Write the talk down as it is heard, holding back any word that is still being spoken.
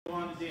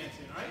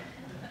all right?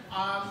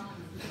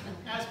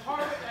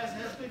 As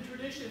has been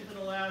tradition for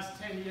the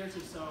last 10 years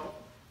or so,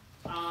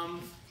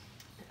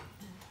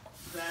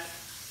 that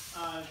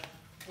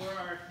for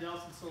our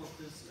Nelson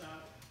Solstice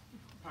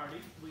party,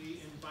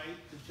 we invite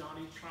the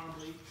Johnny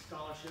Trombley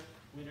Scholarship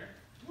winner,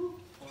 or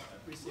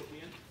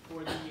recipient,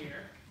 for the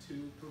year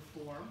to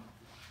perform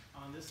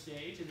on the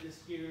stage. And this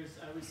year's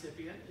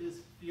recipient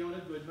is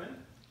Fiona Goodman,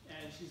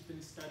 and she's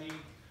been studying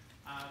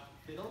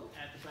fiddle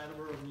at the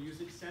Brattleboro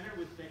Music Center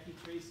with Becky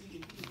Tracy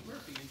and Keith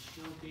Murphy, and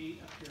she'll be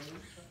appearing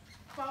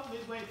about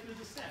midway through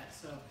the set.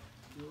 So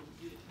you'll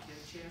get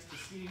a chance to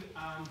see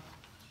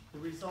the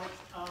results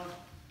of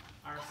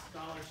our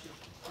scholarship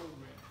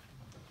program.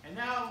 And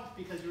now,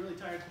 because you're really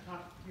tired of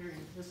talking,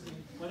 hearing,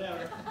 listening,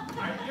 whatever,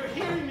 you're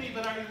hearing me,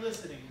 but are you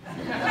listening?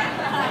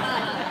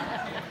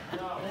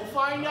 We'll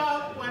find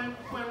out when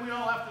we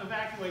all have to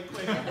evacuate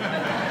quick.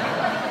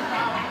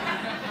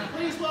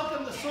 Please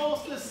welcome the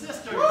Solstice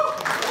Sisters.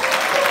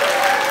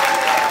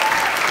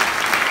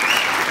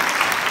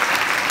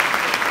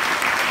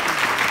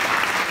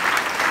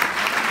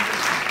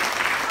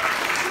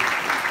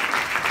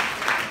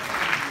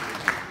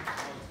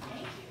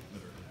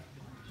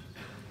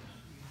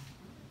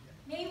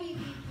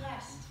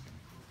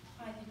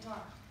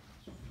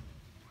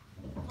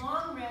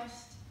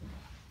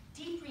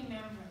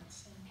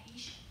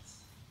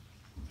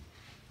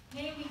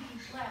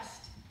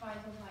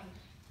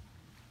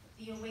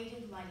 The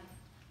awaited light,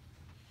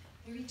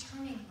 the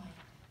returning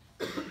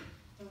light,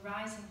 the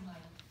rising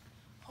light,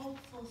 hope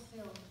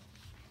fulfilled,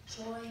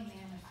 joy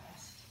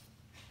manifest,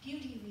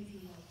 beauty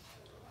revealed,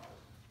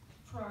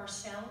 for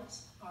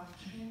ourselves, our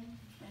kin,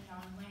 and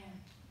our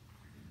land,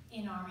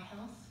 in our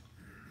health,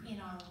 in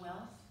our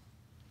wealth,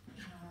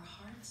 in our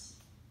hearts,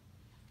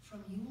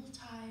 from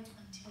Yuletide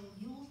until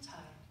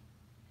Yuletide,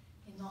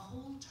 in the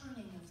whole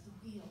turning of the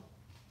wheel,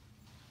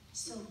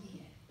 so be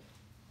it.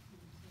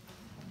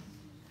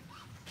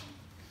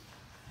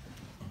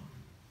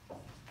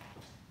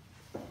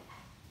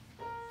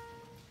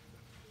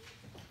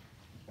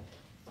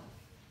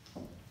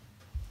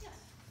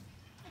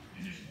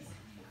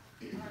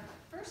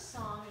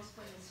 Song is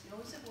When the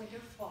Snows of Winter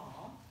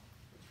Fall,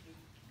 which we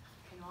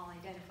can all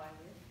identify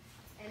with,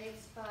 and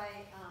it's by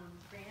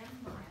Graham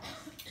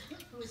Miles,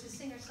 who is a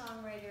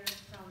singer-songwriter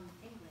from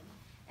England,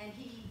 and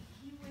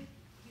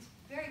he's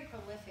very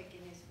prolific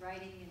in his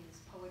writing and his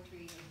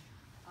poetry,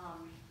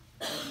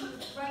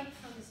 and write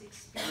from his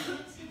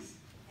experiences,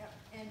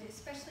 and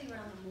especially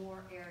around the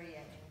Moor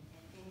area in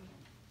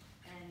England.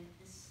 And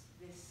this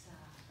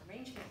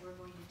arrangement we're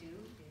going to do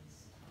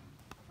is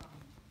from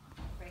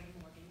Craig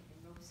Morgan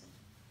and Robeson.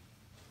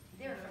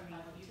 They're from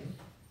England too.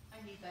 I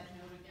need that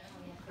note again.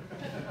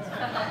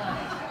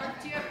 Or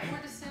do you have more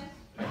to say?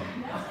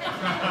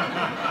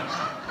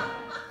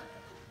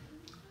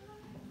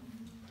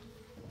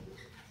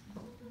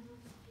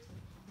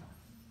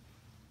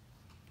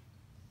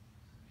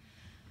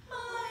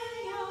 My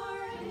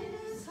yard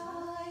is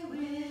high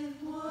with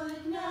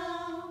wood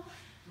now,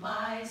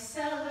 my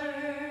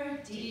cellar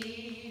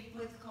deep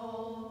with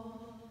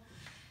coal.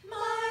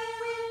 My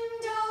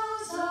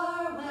windows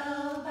are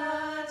well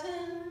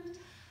battened,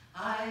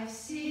 I've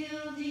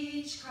sealed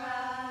each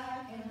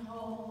crack and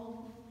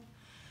hole.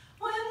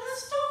 When the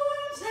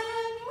storms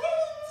and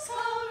winds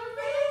come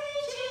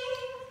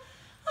raging,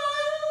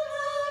 I'll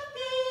not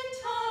be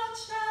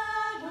touched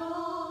at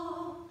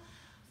all,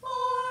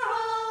 for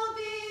I'll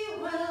be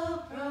well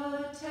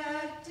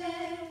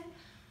protected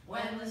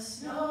when the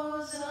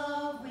snows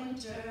of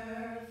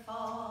winter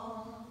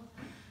fall.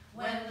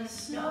 When the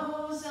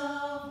snows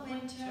of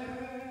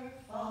winter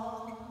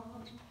fall.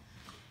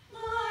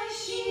 My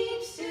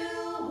sheep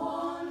still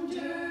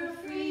wander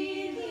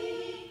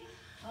freely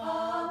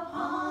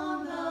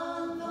upon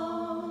the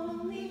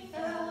lonely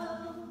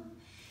fell.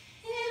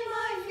 In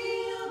my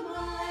field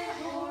my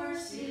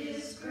horse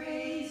is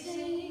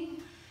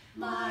grazing,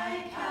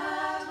 my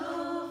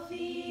cattle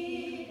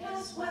feed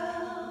as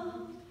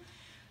well.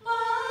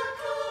 But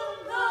come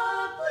the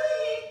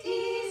bleak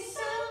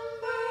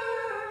December,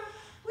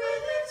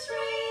 with its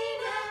rain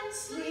and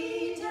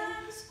sleet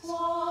and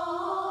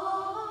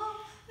squall,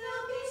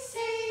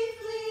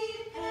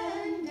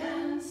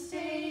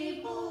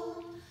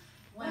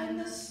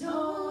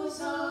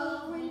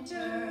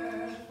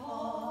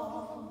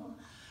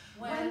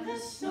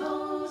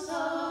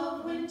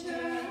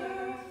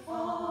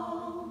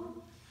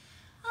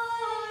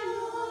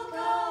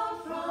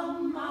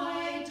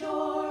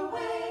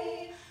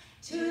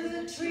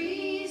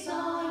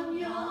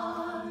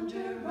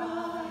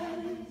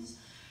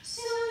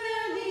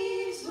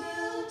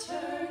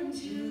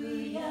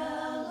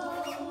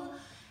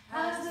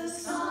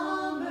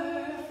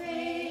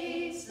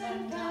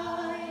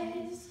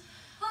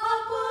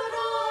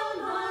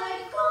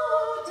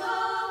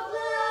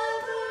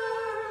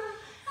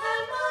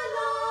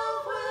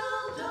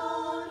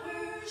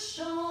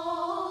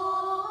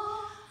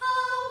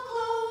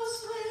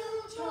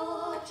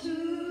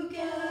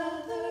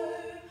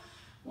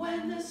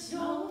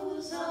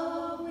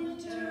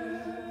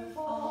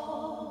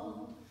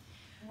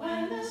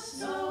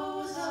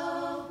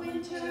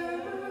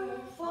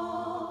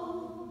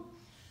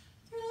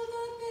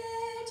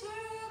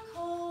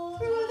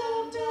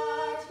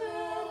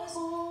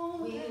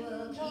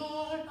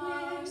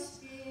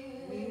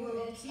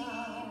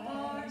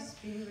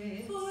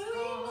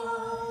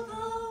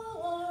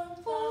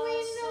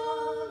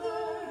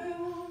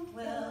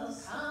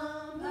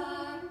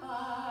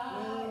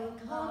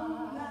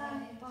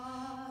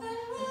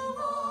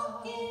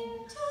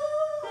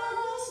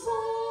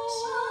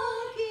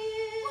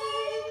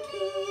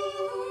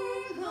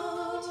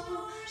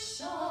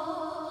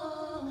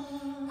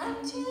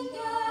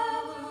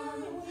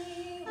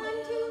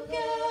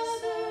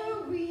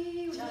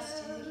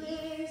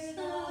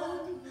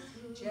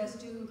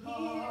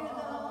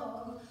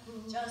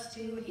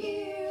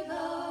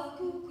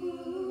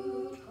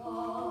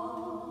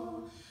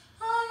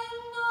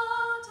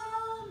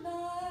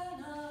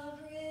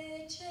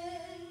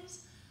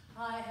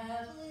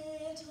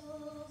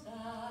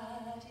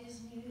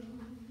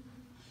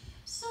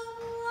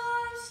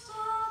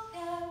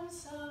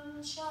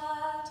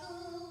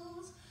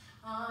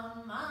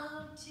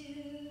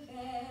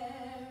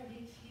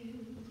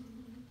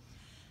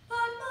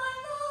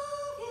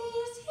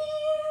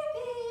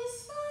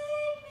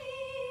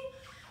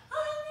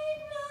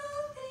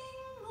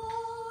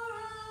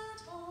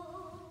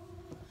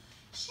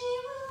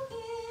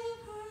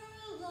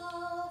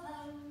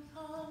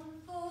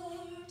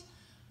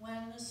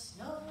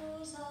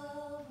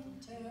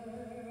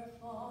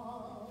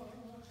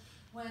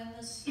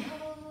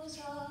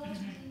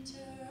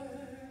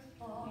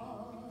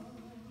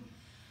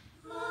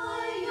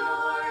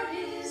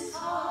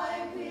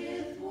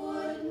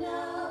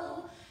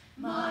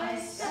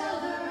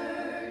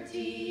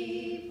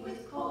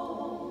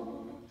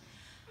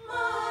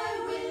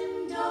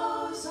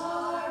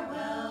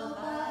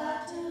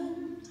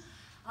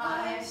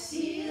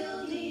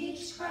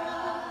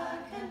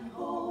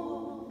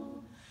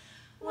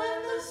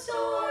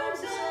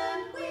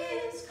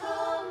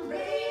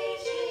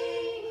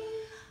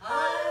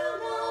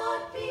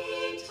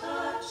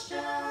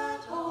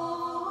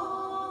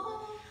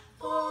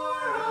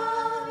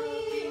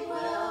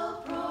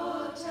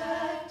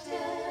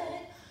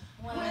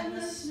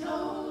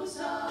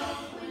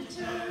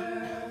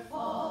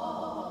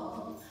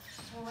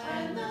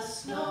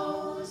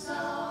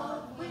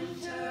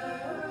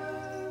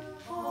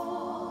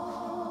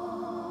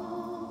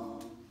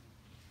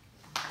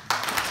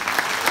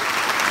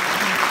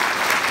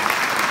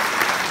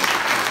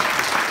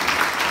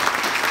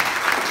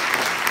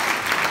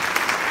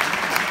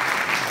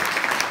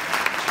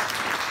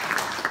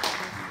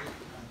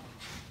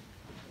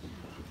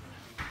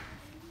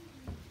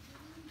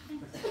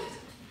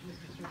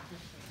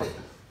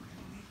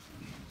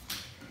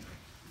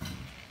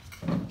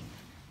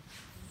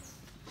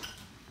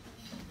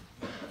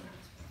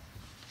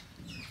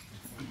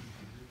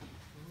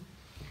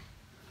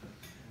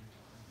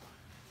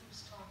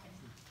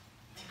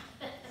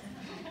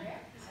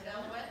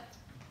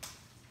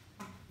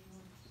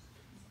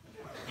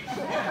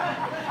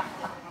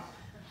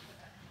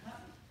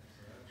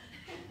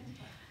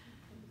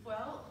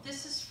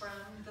 This is from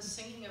The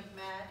Singing of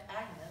Mad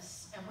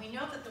Agnes, and we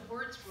know that the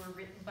words were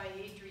written by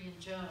Adrienne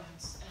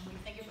Jones, and we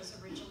think it was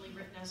originally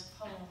written as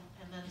a poem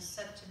and then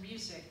set to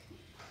music.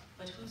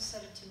 But who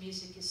set it to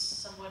music is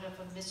somewhat of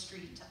a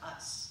mystery to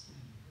us.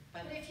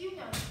 But But if you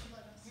know,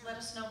 let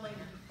us know later,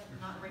 but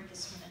not right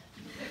this minute.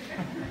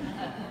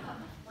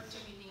 What do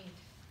we need?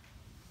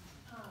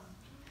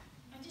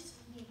 I just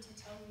need to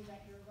tell you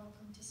that you're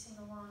welcome to sing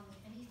along with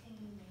anything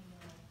you may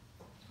know.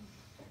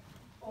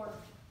 Or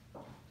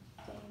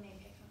that you may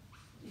pick up.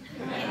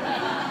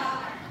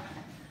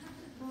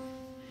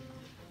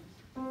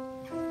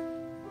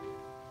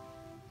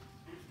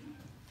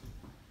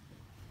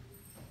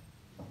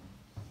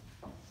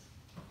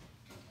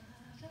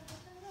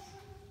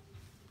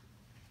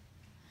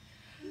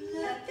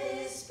 Let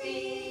this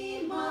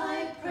be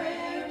my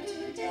prayer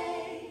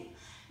today.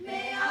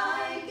 May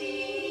I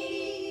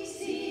be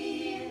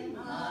easy in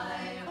my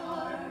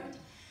heart.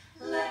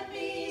 Let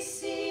me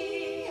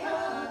see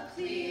a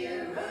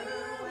clearer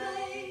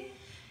way.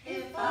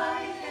 If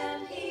I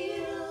can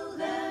heal,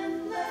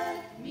 then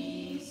let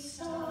me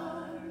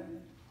start.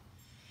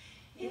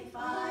 If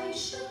I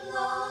should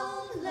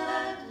long,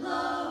 let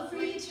love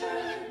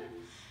return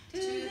to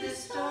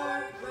this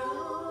dark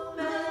room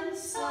and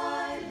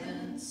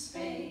silent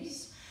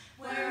space,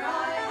 where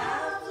I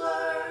have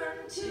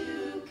learned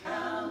to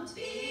count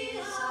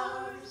the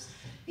hours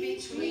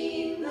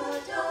between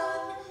the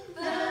dawn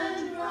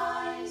and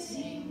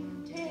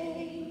rising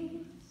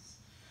days.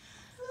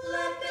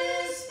 Let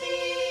this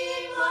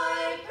be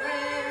my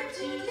prayer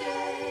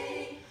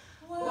today.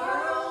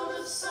 World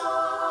of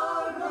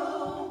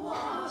sorrow,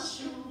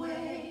 wash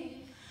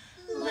away.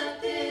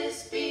 Let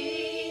this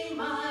be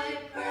my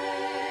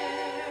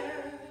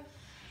prayer.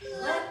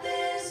 Let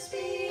this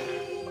be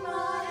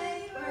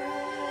my prayer.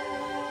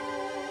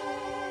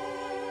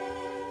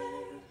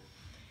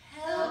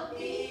 Help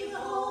me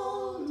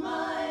hold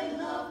my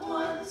loved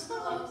ones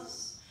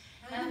close,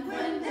 and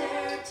when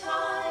their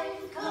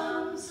time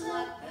comes,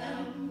 let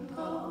them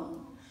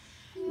go,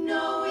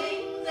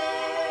 knowing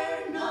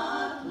they're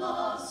not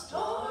lost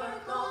or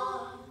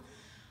gone,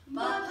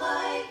 but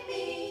like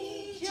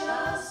me,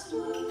 just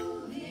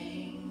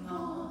moving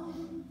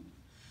on.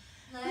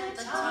 Let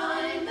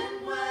time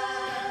and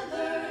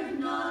weather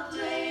not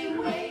lay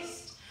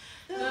waste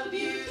the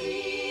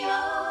beauty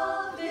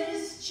of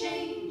this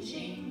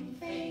changing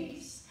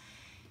face.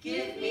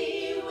 Give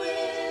me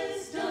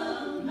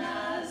wisdom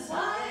as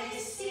I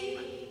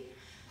see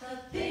the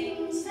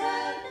things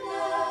that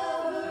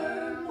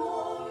never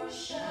more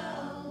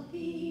shall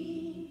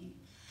be.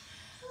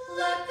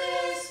 Let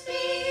this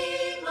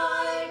be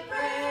my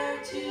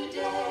prayer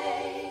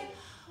today.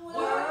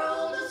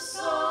 World of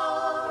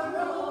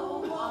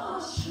sorrow,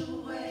 wash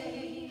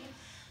away.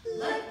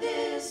 Let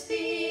this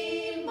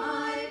be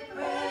my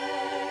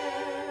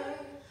prayer.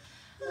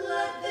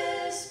 Let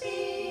this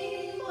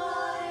be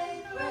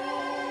my prayer.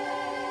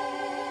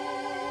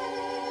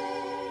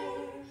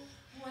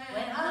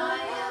 When I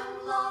am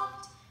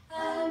locked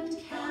and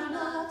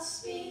cannot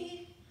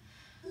speak,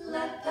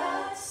 let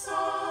that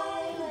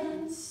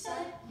silence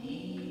set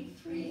me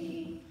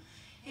free.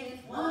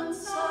 If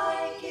once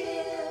I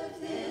give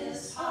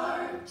this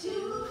heart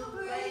to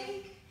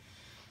break,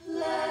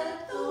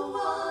 let the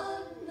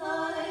one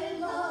I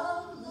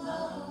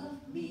love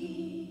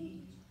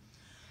me.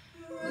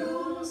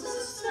 Rooms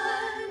of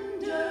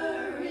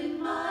splendor in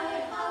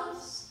my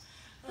house,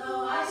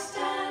 though I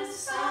stand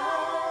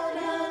sad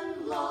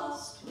and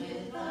lost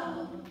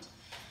without,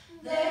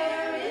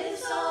 there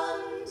is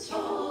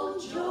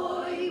untold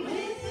joy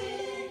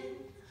within.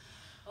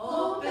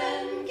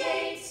 Open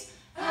gates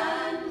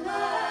and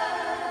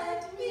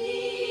let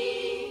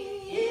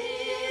me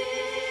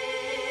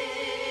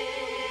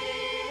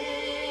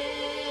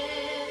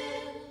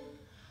in.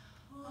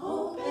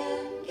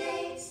 Open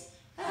gates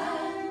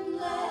and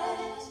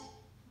let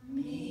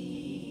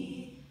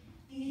me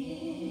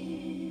in.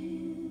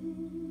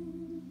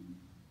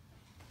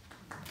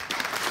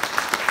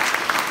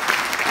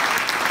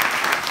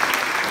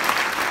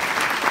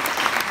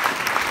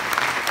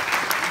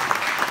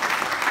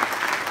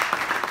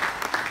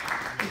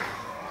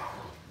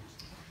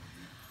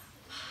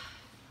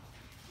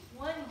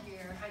 One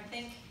year, I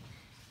think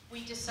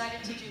we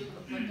decided to do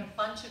like a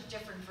bunch of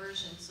different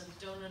versions of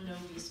Dona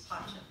Nobis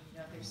Pacem. You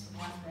know, there's the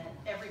one that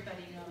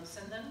everybody knows,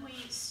 and then we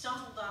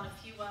stumbled on a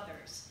few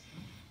others.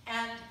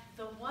 And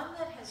the one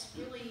that has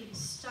really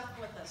stuck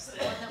with us,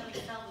 the one that we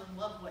fell in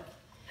love with,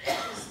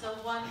 is the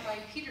one by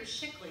Peter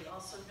Schickele,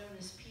 also known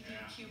as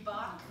P.D.Q.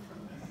 Bach.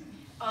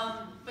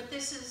 But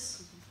this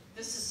is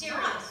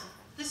serious.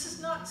 This is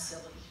not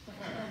silly.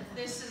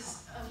 This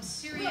is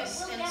serious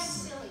We'll and get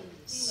silly.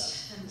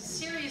 We will.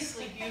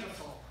 seriously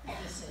beautiful.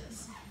 This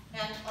is,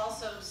 and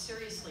also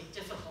seriously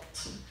difficult.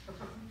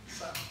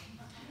 So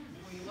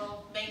we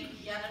will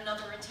make yet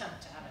another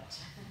attempt at it.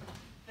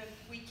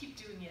 If we keep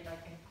doing it, I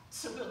think,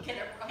 so we'll get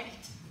it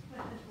right.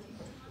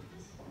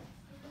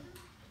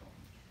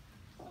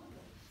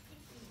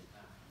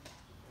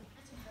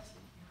 That's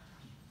impressive.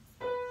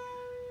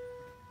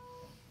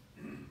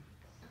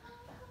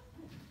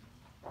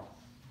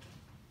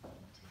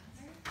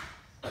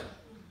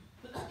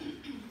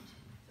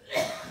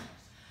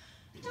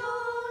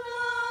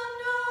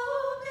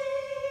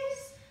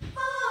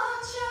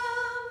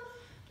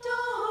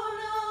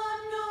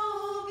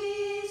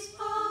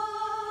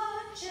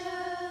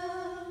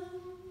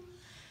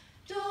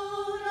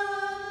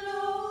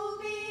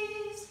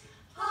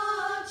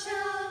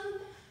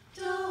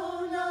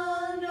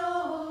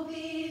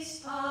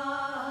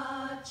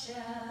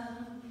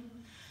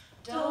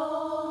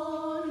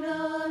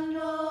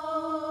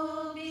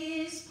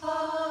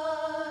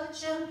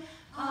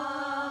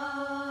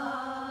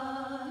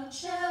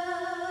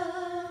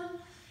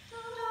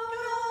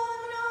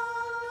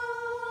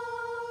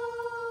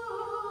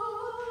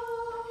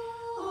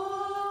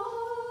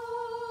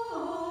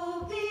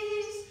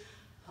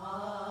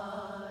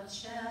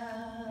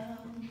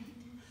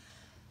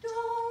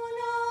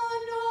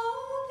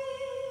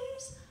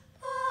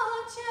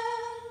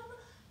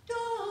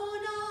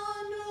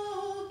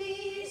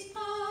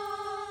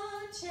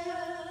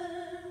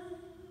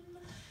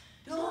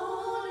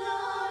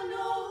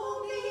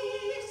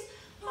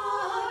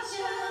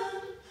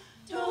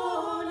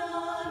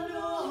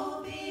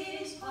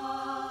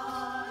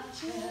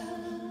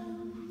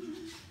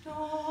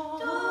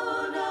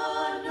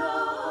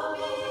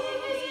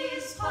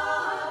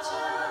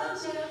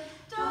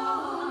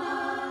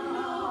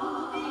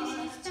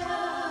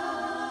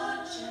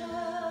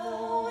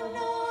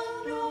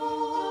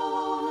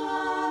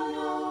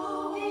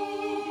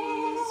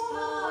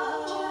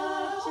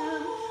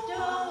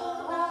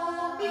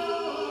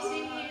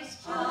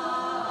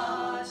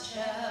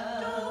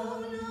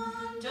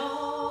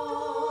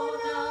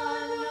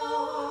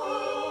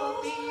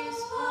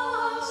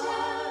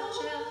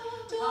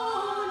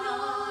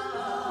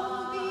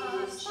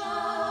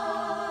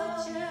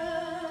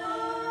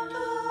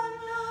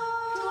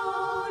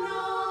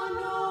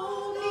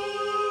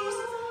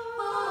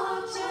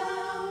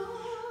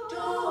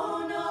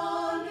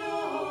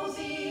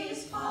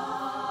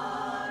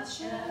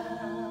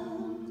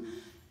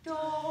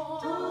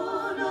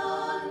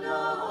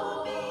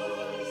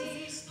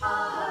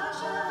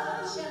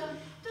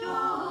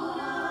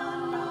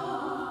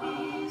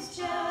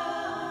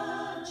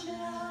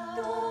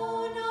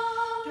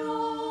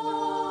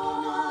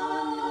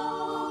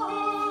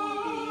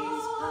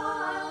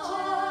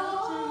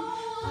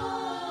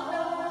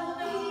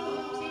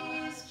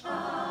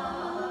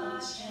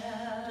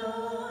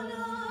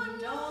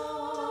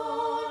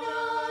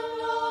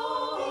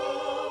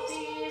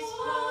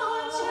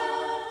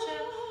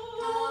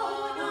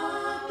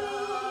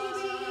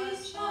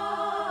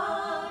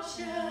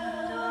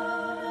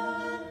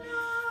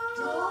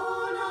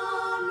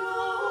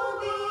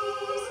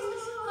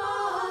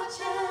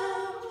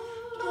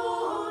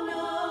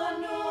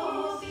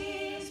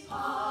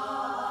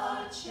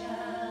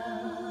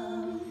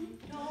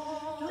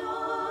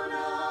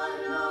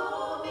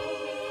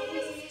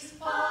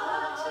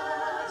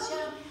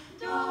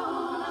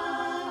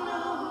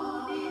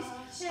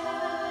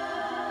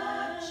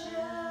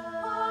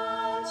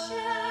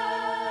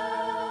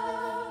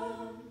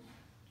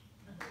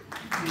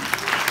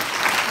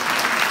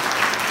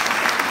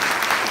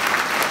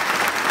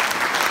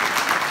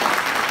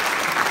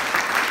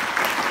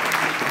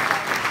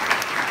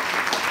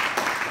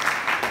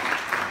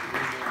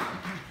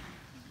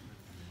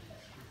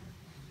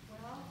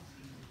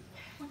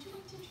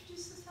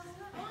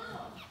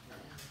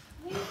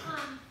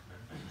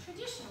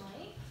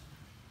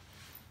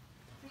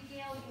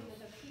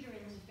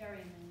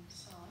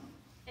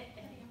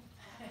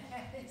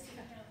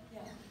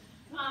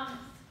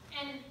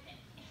 And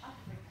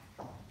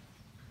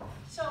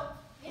so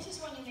this is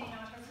one you may not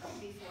have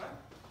heard before,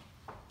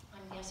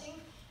 I'm guessing.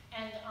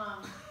 And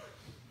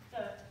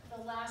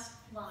the last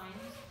line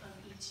of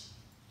each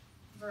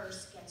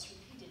verse gets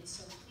repeated,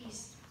 so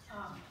please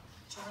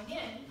join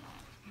in.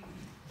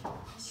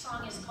 This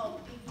song is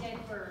called Big Dead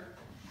Bird.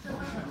 We're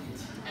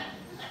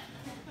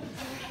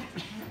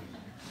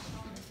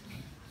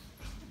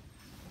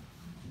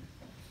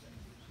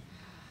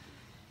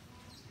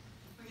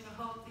going to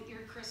hope that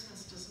your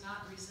Christmas does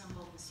not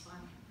resemble this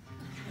one.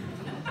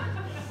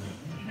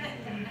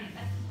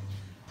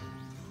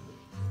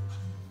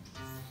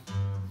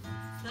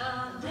 The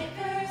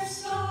liquor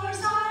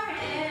stores are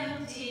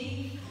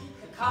empty,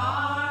 the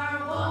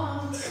car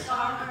won't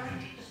start.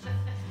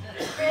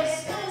 The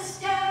Christmas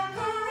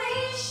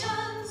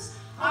decorations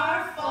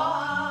are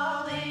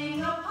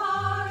falling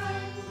apart.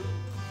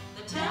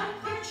 The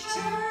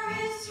temperature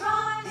is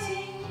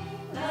rising,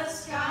 the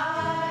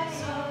sky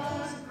so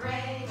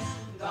gray.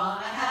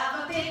 Gonna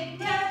have a big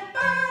dead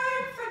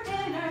bird for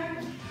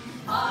dinner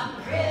on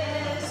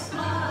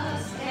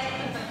Christmas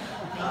Day.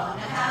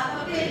 Gonna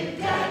have a big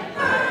dead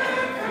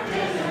bird for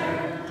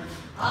dinner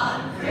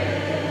on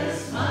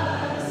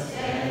Christmas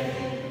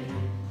Day.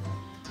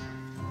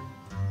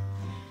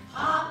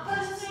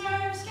 Papa's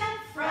nerves get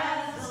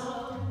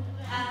frazzled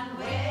and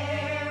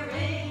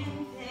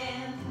wearing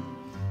thin.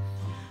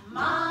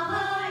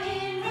 Mama,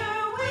 in her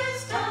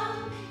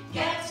wisdom,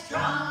 gets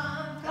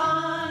drunk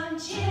on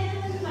gin.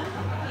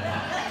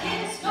 The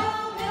kids go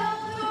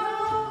build a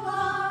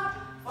robot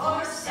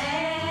for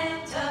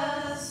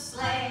Santa's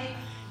sleigh.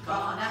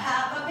 Gonna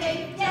have a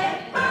big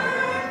dead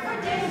bird for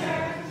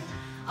dinner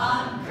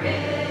on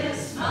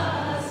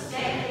Christmas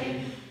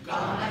Day.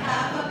 Gonna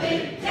have a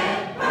big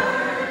dead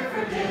bird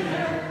for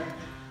dinner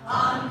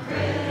on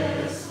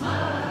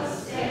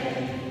Christmas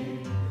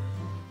Day.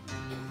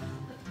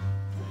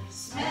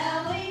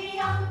 Smelly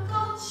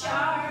Uncle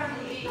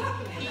Charlie,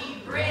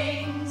 he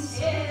brings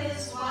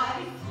his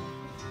wife,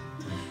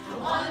 the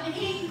one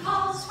he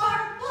calls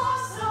Spark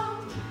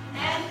Blossom,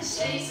 and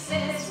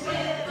chases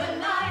with a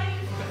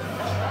knife.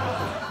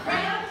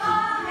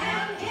 Grandpa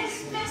and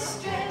his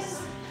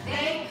mistress,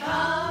 they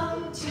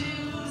come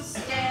to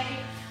stay.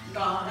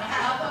 Gonna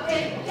have a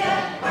big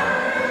dead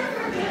bird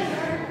for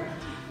dinner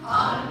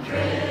on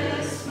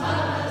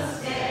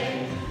Christmas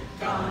Day.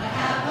 Gonna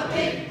have a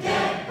big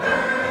dead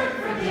bird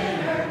for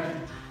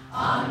dinner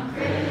on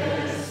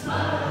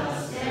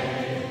Christmas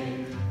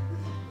Day.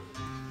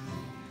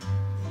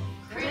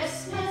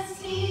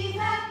 Christmas Eve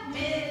at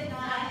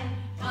midnight,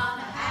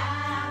 gonna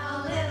have a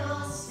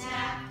little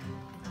snack.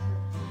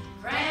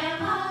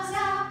 Grandma's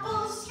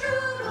apple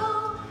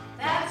strudel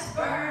that's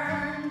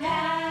burned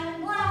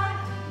and black.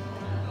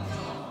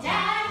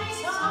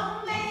 Daddy's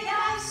homemade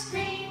ice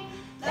cream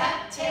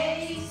that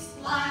tastes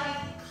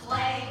like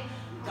clay.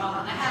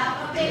 Gonna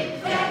have a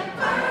big dead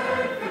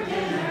bird for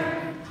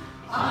dinner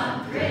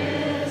on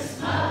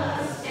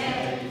Christmas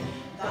Day.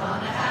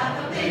 Gonna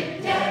have a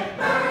big dead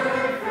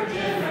bird for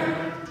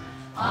dinner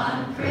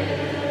on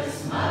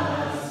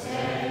Christmas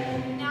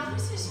Day. Now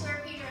this is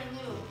where Peter and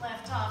Lou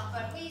left off,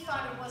 but we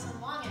thought it wasn't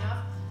long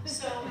enough,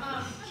 so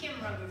Kim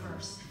wrote a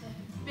verse.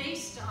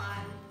 Based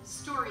on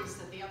stories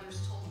that the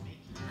others told me.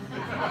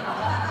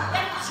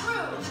 That's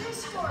true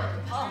story.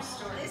 All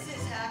stories. This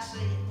is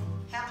actually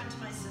happened to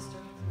my sister.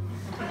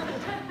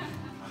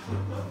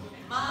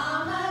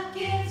 Mama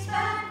gives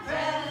back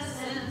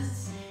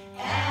presents,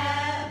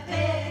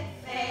 epic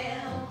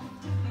fail.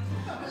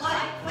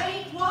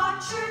 Lightweight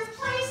watchers,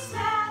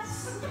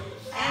 placemats,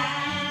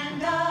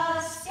 and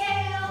a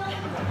scale.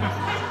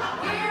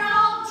 We're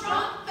all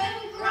drunk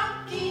and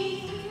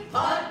grumpy,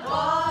 but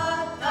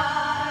what the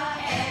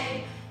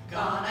hey?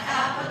 Gonna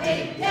have a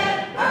big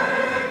dead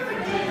bird for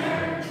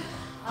dinner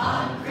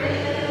on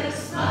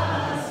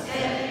Christmas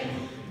Day.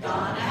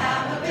 Gonna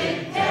have a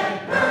big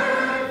dead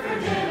bird for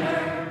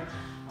dinner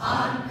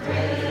on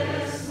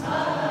Christmas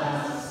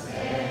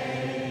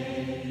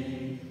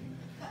Day.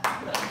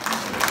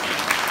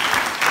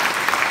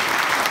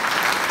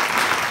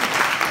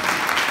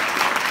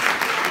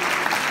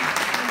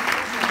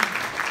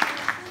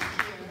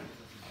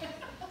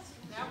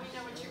 Now we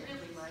know what you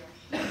really like.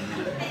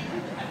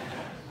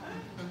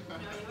 No,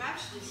 you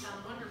actually sound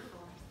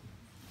wonderful.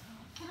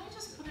 Can I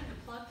just put in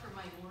a plug for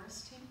my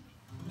Morris team?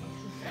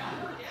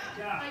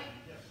 Yeah.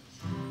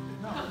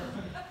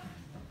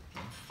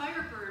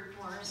 Firebird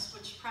Morris,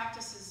 which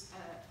practices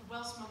at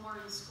Wells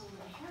Memorial School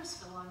in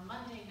Harrisville on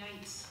Monday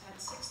nights at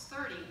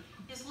 6:30,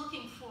 is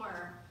looking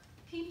for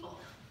people.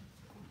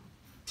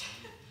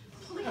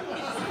 Please.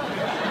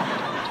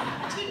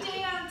 To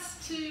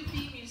dance, to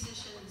be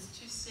musicians,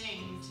 to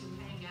sing, to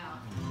hang out,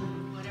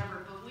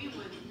 whatever. But we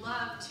would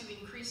love to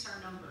increase our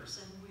numbers,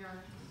 and we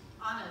are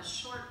on a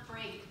short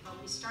break, but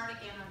we start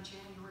again on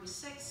January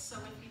 6th. So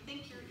if you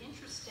think you're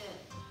interested,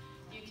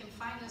 you can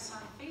find us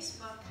on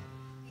Facebook.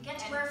 You get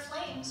to wear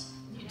flames.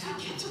 You do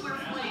get to wear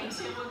flames.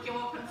 It will go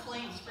up in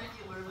flames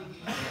regularly.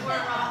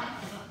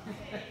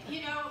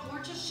 Or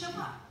just show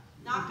up.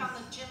 Knock on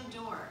the gym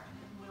door,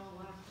 and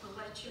we'll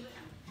let you in.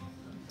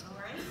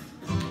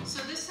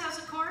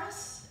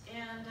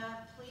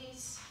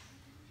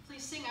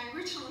 sing. I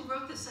originally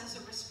wrote this as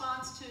a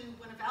response to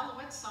one of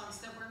Alouette's songs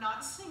that we're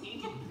not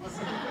singing. It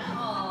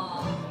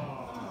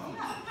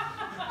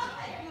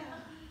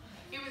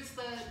was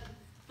the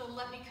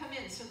let me come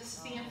in. So this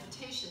is the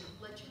invitation.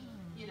 Let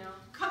you know,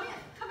 come in,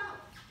 come out,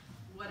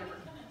 whatever.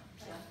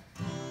 Yeah.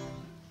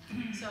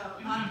 So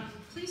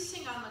please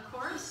sing on the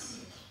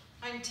chorus.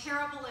 I'm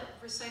terrible at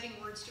reciting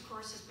words to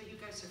choruses, but you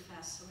guys are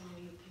fast, so I know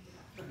you'll pick it up.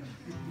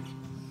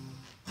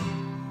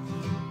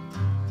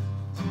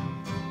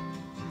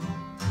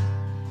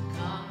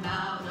 Come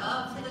out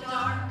of the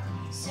dark,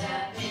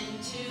 step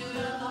into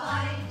the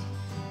light.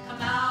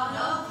 Come out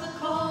of the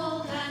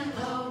cold and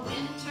the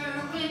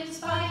winter winds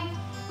bite.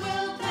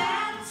 We'll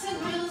dance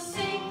and we'll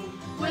sing,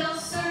 we'll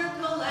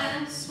circle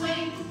and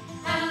swing,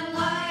 and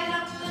light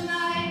up the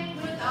night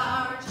with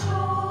our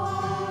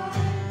joy.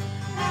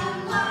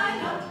 And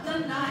light up the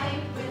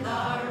night with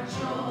our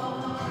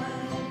joy.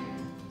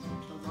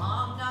 The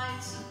long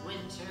nights of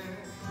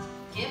winter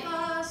give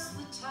us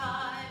the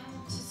time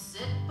to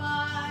sit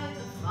by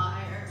the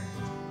fire,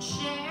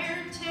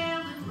 share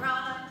tale and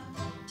rhyme,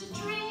 to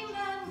dream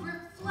and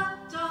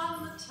reflect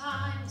on the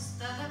times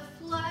that have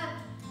fled,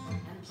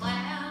 and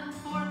plan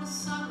for the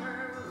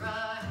summer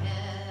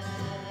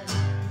ahead.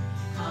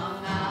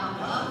 Come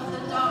out of the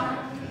dark,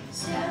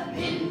 step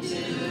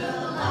into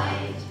the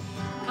light.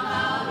 Come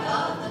out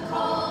of the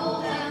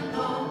cold and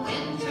the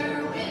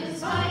winter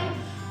winds bite.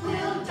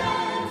 We'll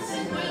dance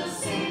and we'll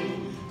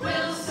sing,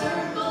 we'll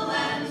circle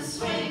and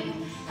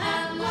swing,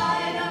 and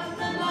light up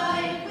the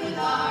night with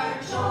our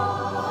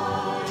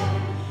joy.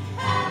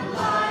 And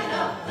light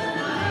up the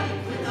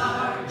night with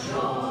our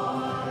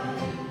joy.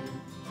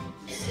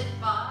 Sit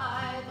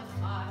by the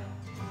fire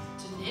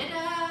to knit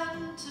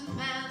and to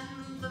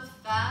mend the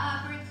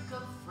fabric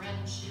of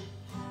friendship,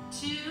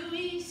 too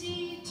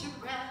easy to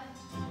rend.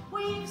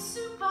 We've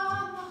soup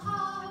on the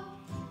hob,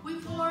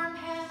 we've warm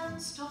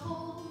hands to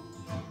hold.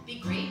 Be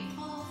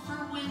grateful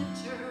for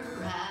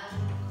winter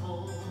and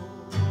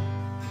cold.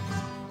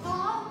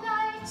 Long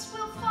nights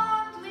we'll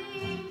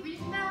fondly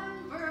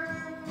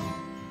remember,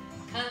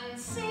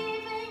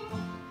 conceiving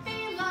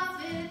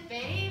beloved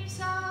babes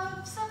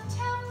of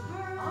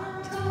September.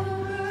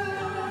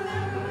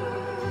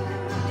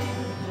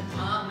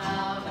 Come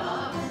out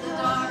of the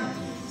dark,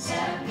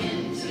 step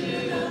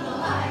into the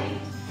light.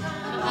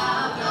 Come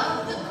out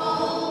of the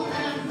cold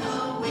and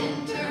the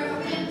winter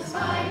winds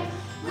bite.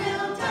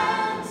 We'll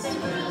dance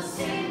and we'll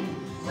sing,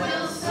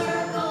 we'll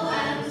circle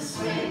and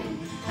swing,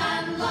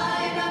 and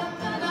light up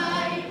the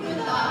night with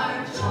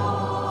our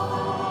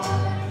joy.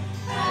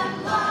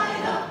 And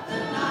light up the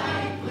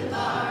night with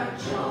our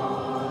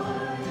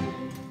joy.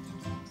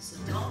 So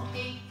don't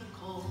hate the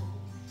cold,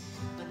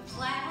 but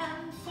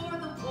plan for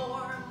the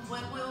warm,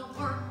 when we'll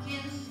work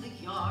in the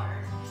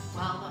yard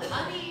while the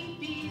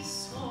honeybees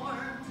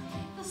swarm.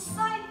 The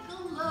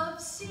cycle of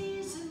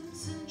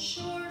seasons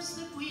ensures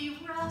that we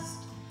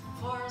rest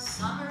for a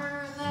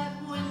summer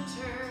that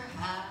winter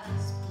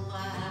has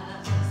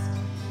blessed.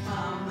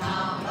 Come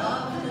out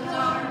of the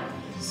dark,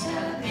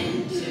 step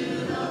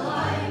into the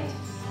light.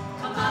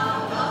 Come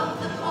out of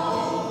the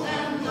cold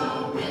and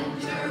the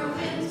winter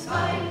winds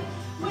bite.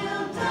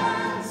 We'll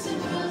dance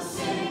and we'll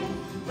sing,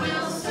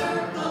 we'll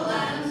circle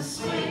and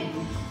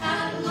swing,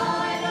 and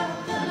light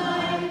up the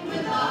night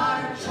with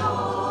our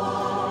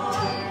joy.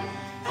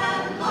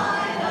 And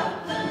light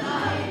up the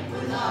night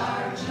with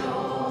our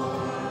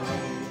joy.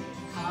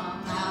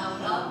 Come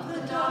out of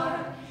the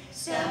dark,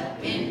 step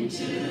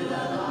into the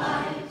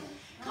light.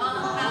 Come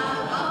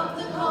out of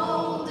the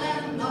cold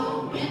and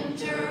the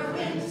winter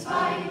winds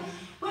bite.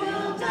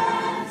 We'll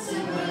dance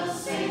and we'll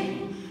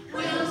sing,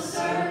 we'll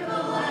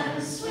circle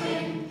and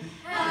swing,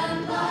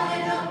 and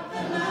light up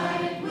the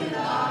night with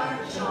our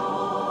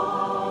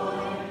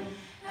joy.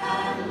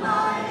 And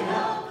light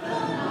up the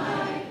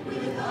night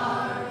with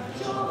our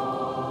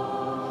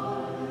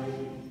joy.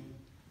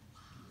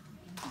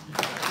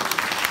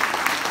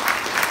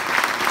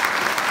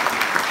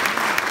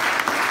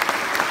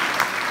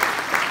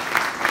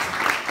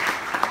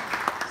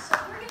 So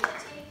we're going to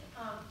take a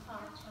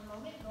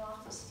moment, go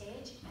off the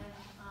stage, and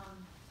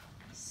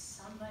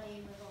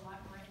somebody with a lot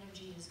more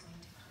energy is going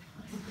to come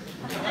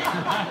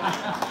on.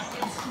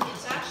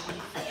 It's actually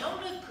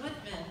Fiona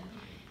Goodman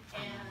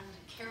and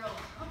Carol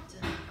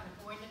Compton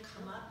are going to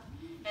come up,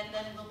 and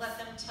then we'll let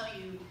them tell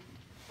you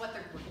what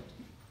they're going to do.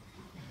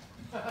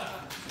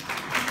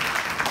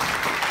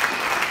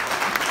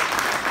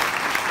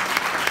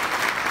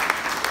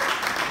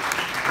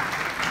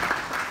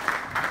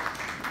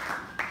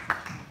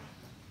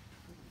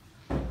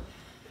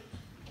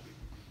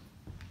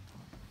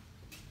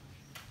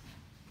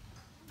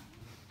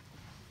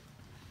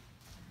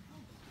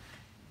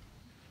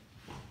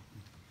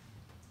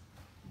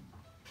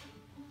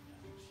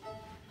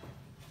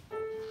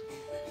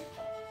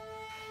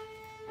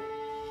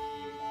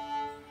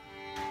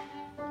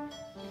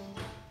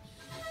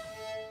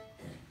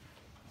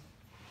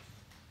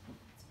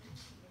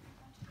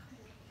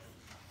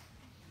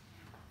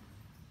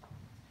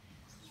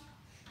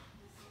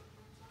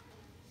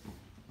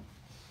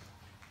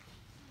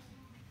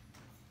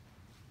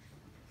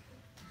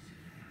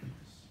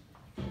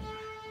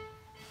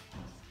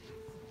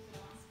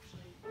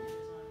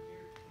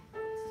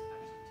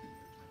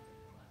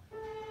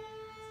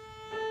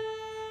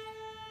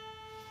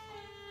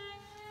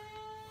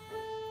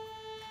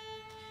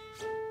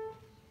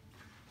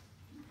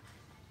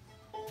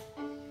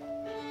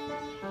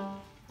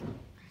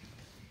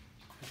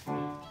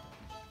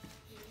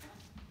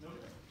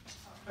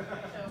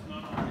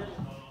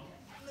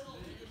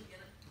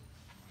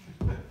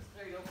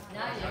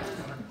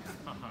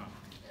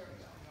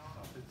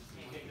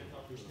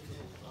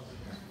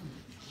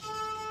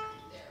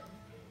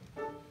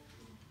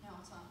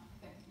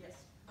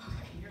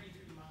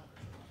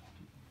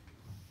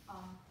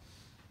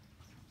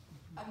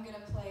 I'm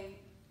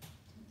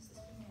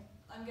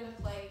gonna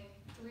play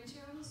 3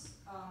 tunes.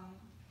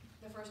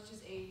 The first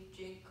is a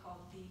jig called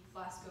the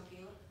Glasgow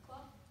Gaelic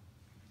Club.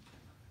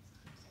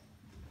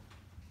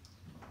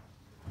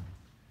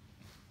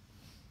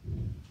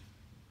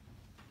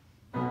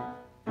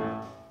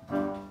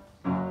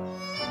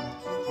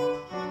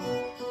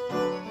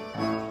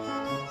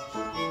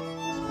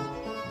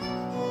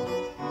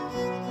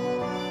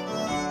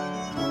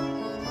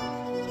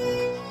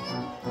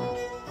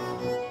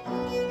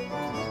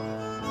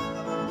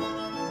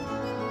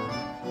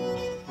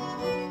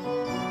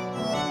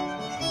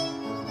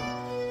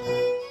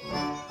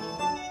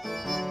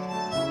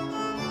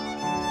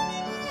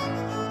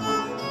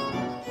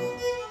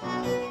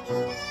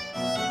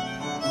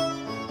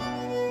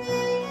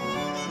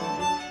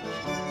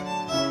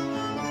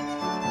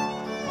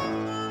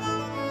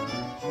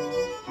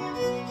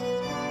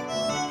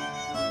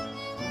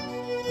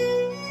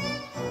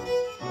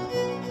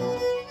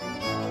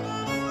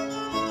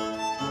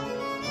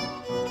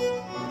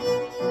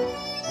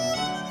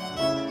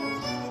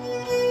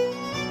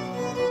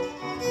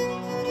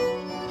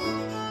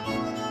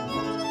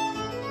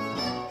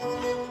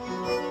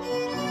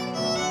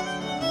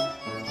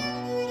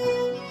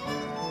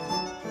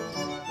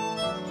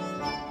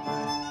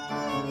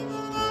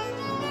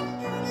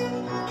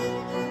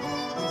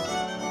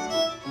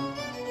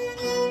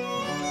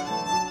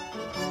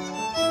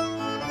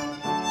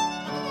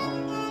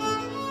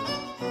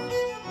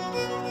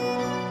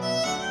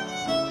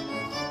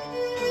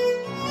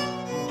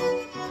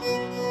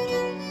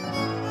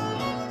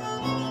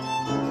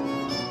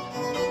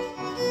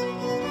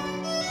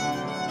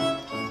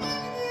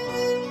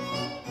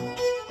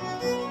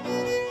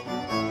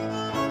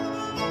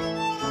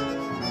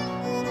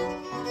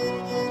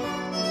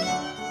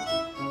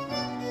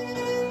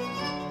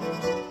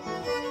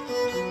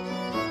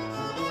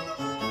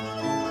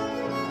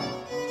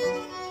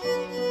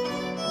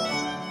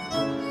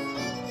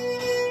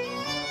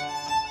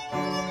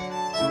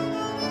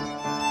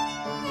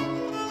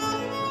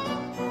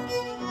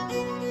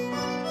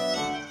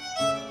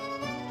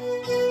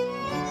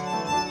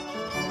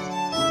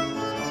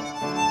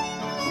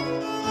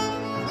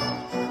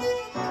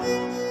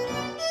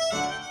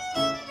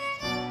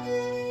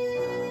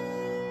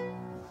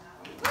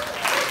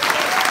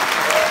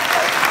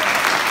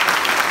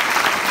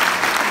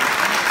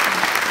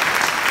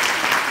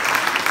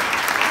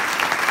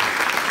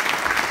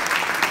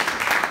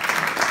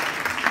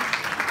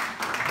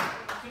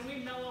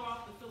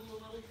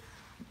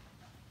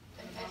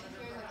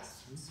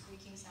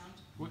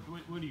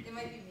 What do you? It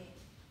might be me.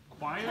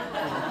 Quieter? No,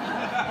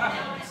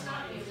 it's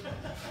not you.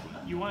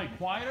 You want it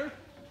quieter?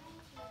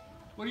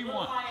 What do you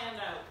want? High end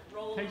out.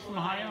 Roll Take some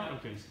high out?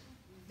 Okay.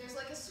 There's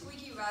like a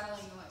squeaky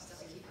rattling noise that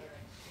I keep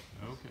hearing.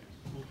 Okay.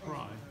 We'll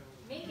try.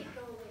 Make it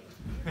go away.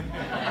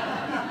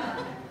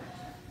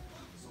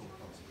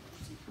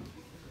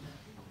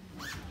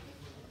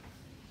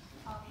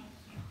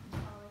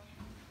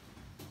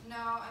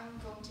 Now I'm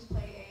going to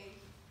play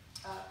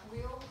a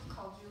reel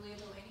called Julia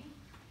Delaney.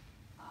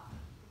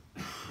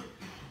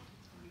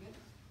 Pretty good.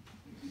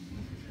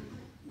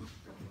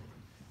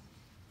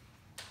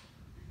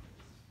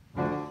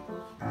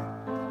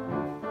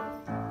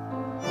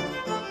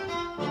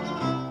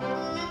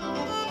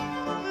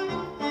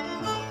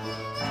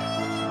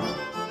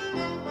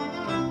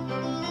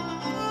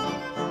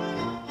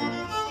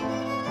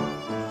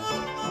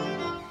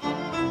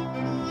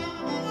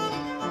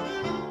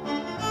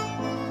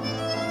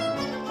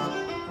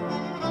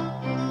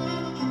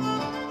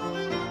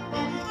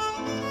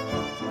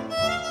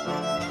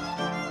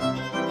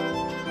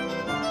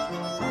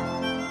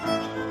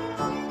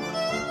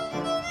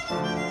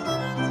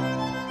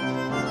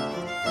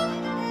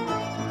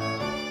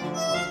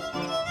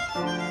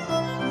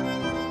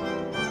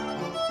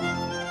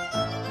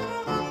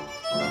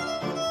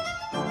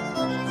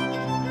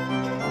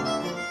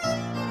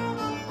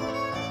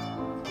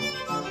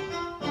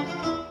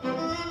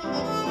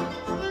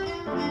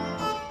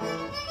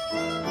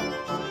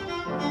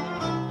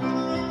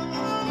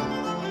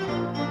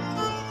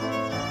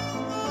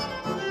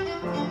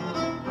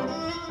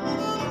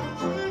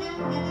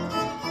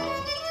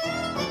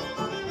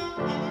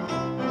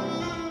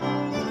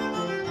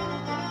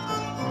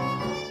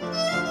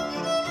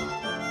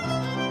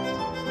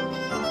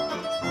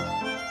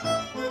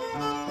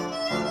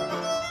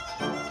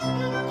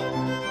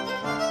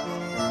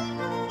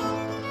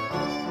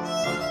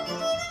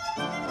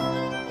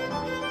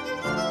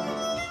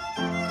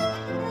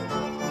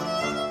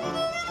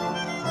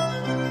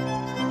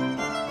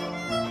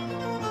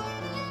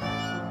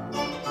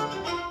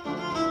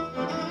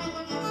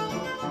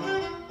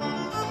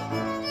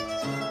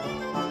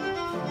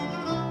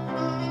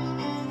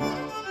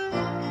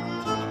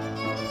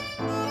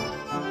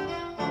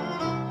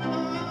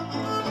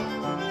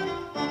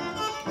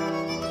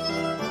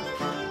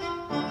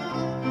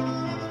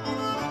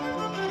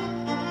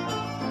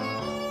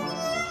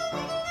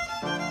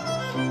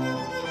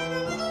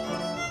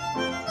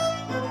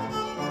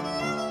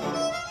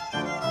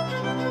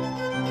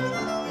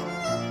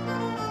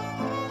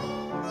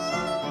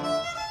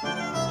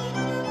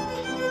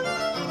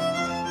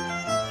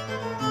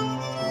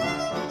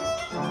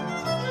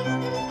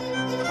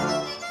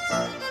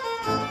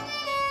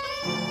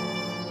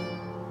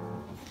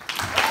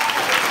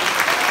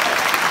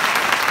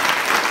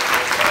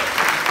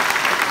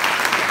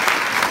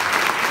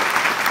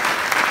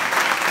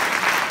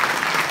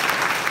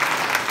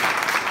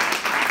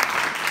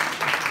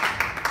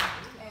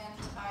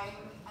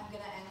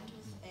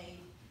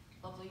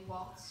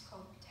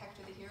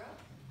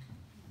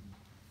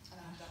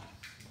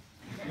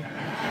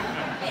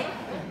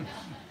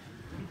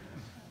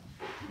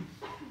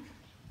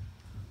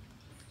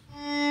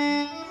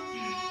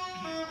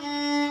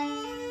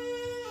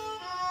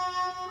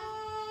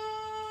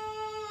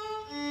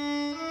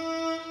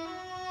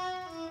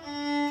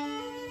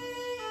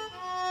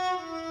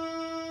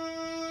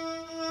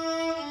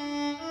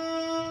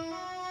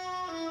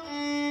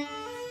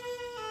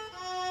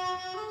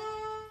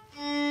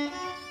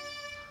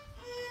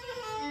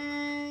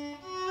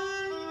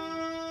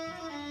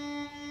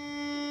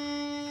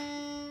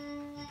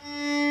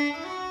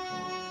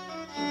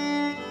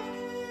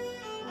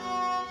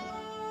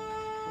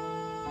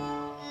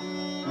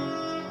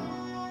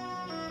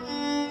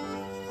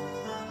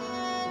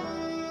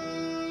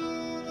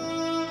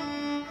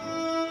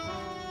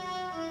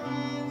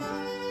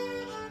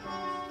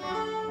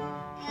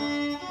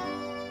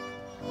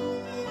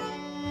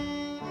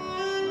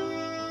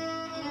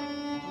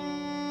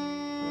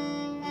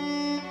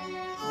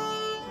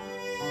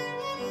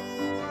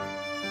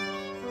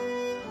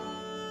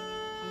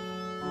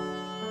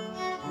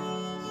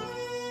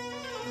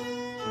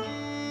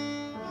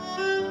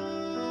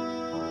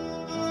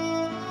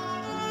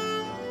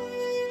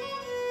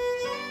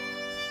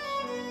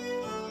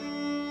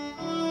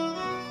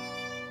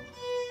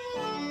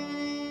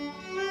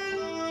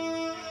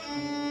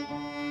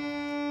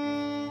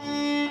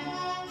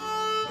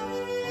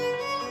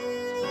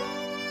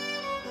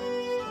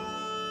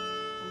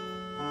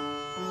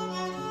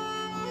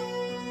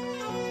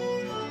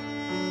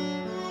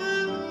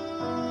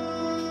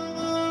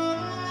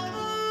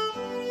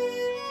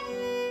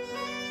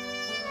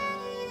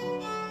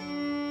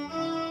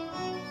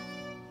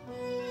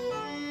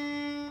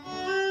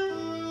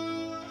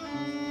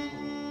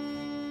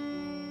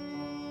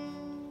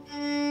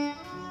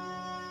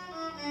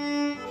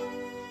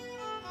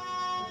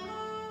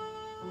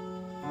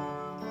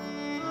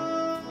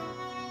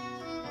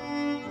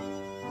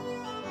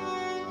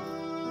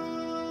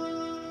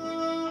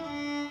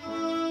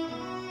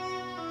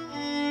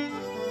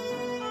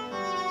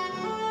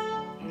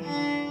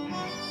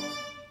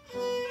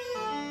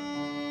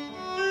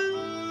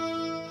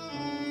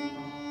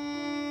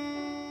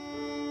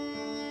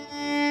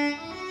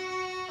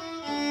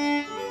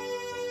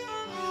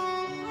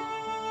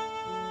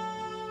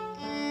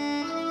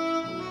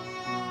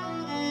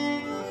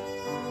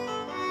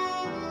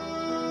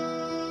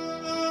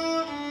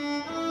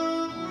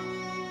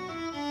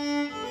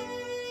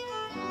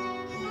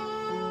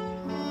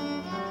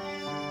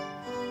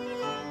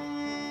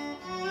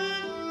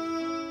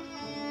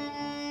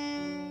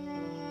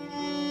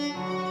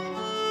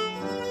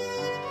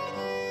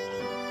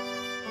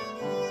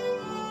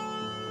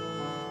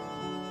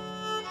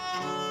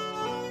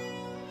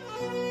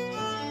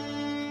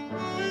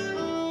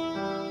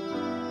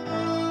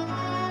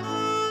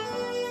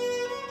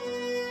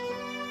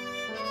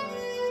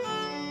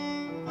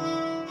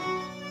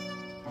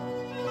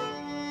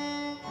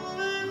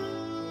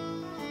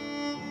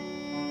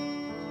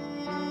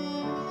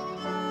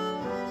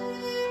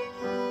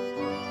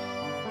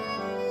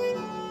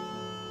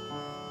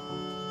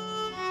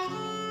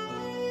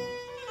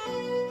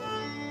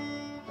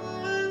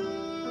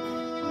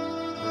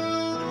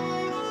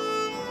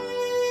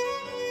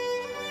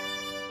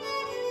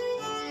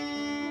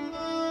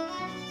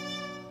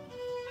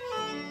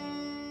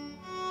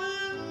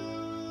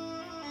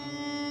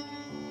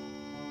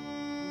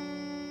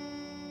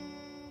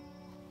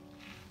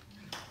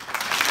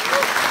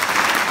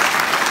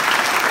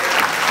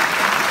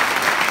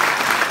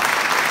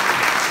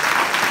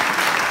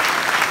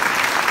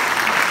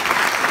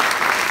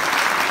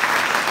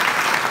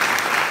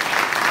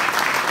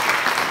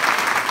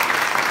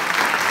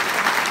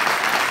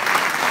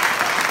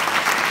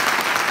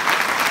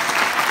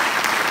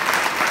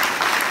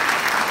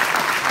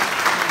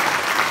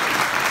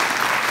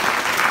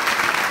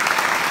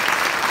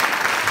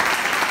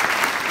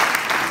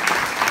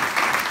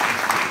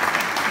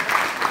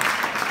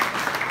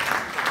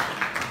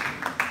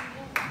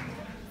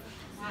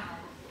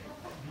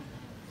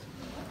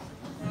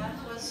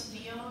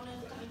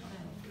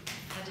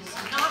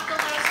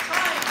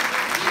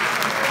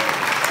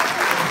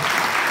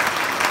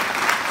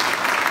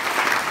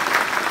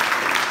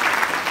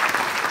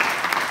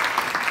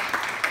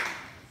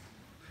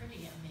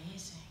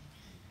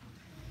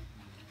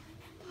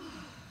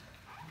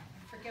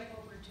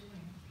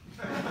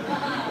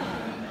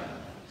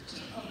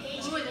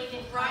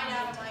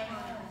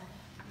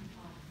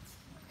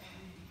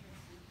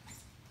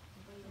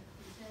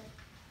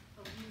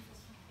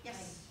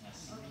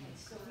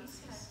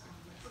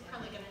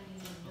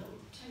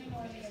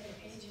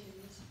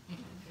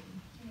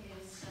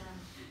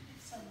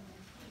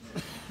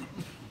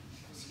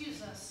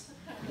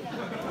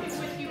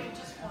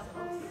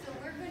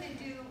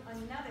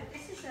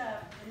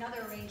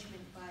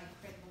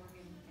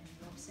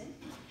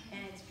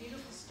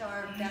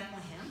 Star of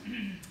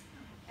Bethlehem.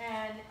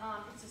 And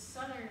it's a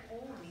Southern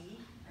oldie.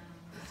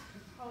 It's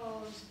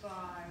composed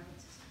by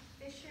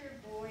Fisher,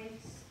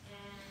 Boyce,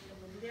 and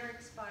the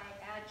lyrics by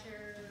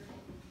Adrienne,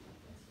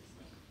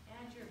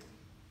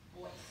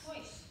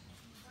 Boyce.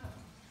 Oh.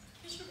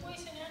 Fisher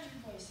Boyce and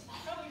Andrew Boyce.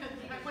 Probably,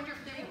 I wonder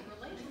if they were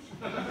related.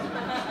 It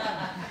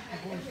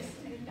was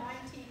in the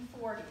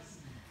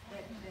 1940s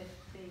that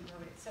they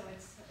wrote it. So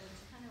it's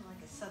kind of like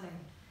a Southern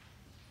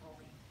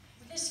oldie.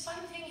 This fun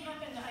thing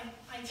happened.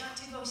 I got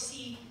to go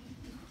see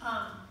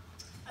a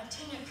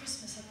tune at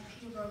Christmas at the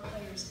Peterborough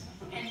Players,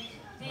 and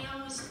they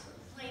always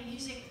play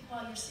music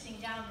while you're sitting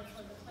down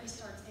before the play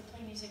starts. They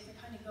play music that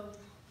kind of goes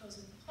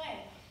with the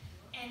play,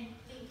 and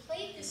they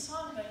played this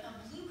song, but a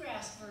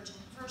bluegrass version.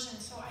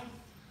 So I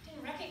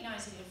didn't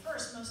recognize it at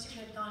first. Most of it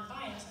had gone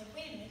by, and I was like,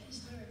 wait a minute,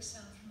 these lyrics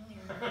sound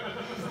familiar. I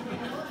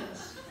know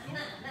this.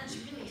 That's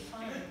really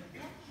fun.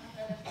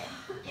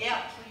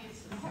 Yeah,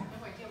 please. I have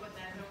no idea what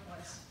that note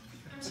was.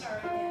 I'm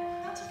sorry.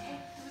 That's okay.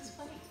 It was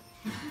funny.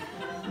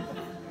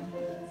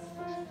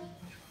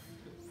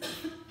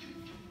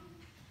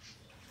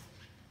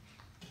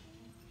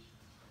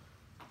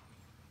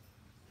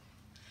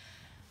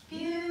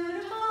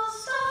 Beautiful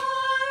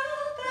star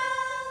of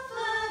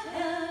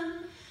Bethlehem.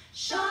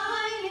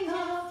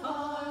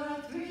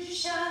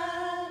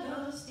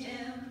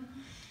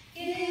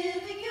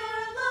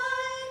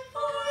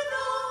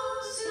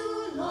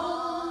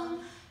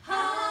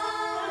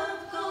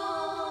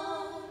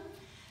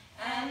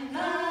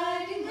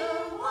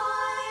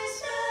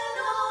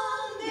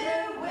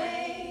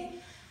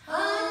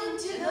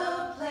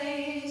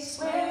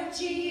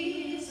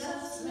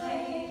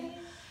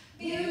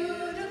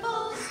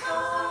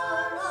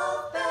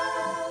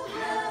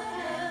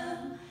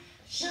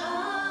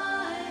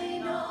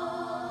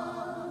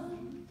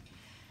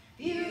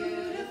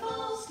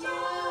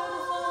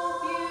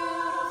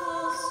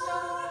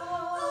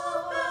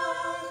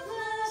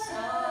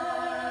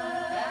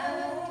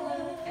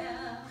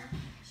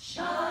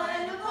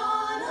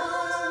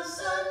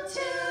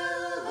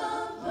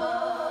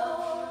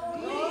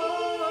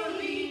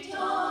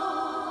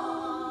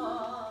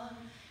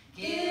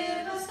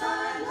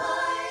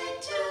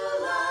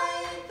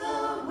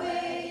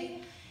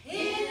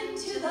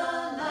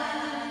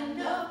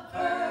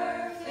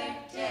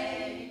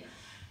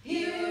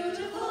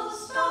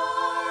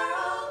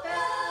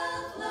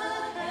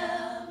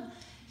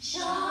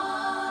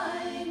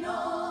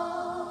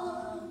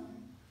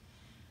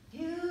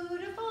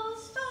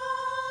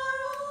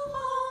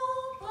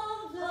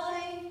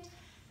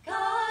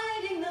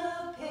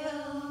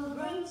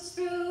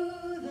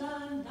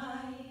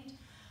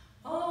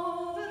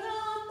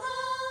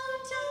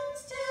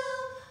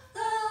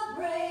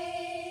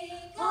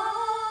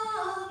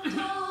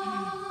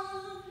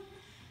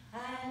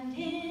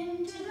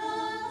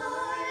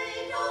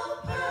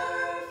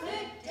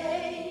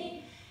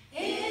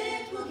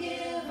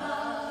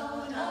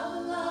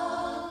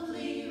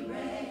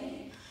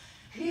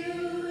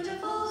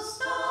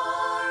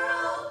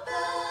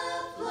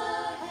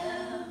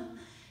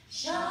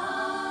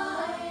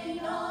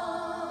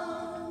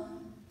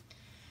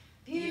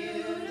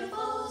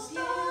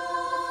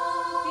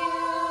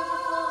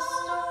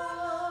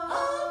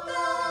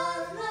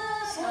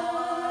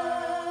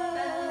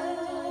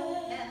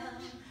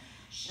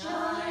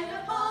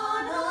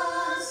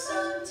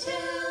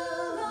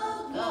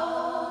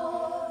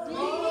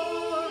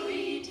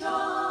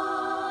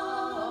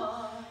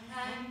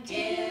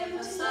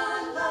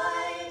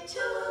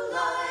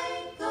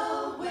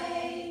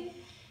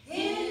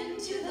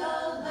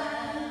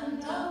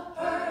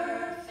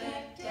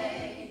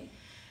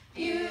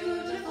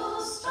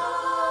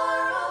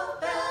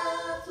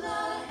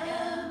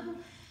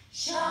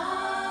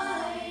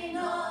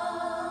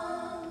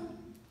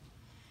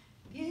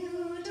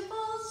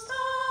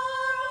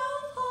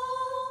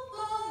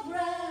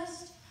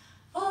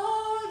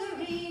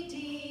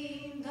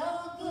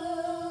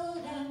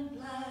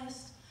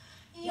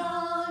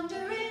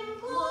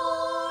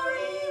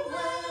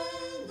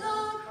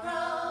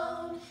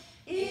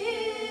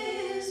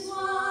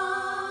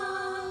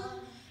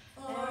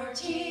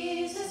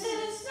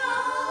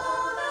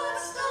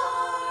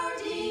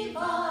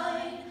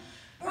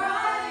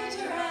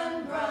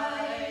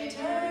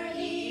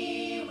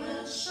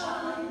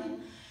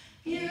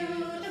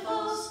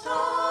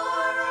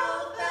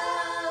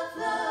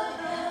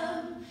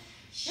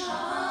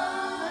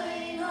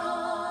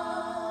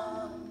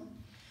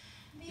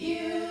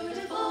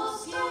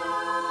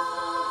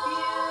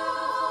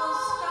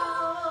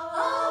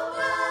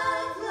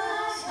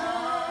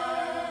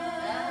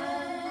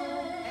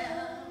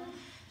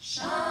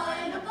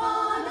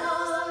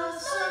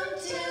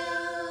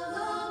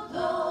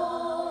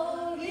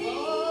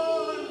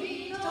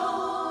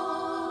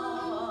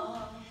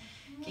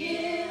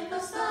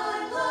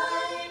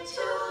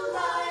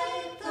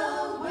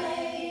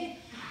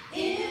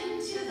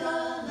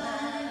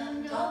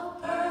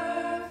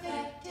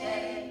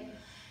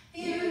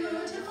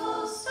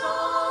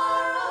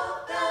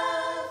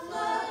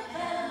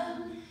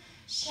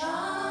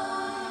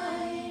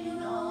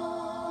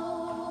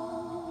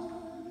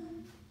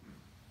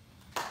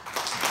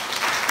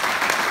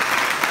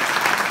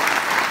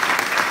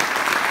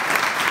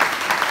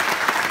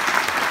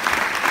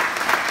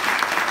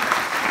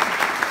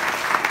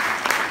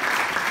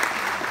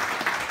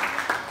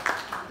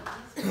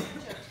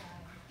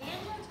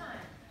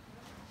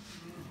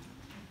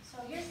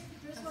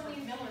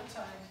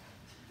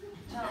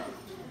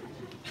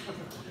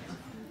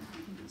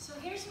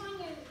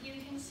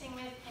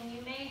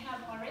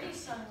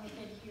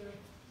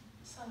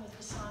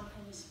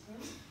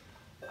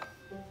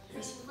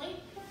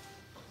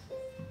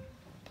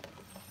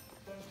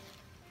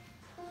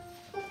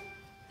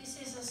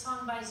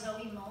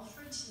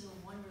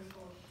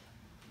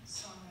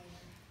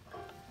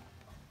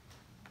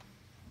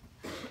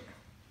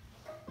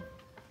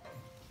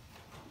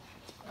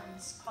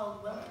 It's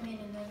called Welcome in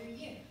Another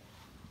Year.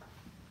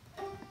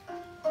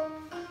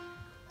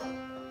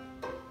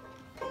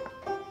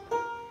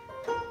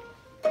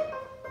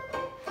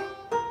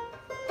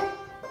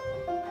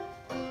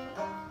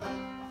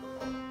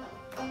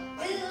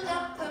 Build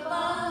up the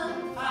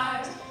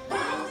bonfires,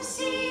 now the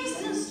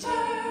seasons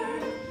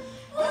turn.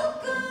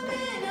 Welcome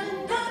in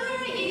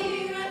another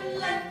year and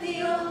let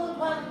the old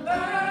one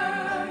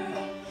burn.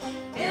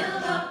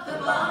 Build up the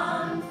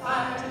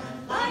bonfires,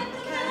 light the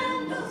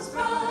candles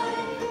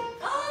bright.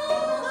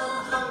 All the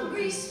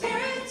hungry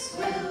spirits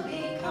will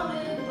be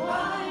coming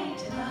by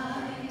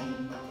tonight.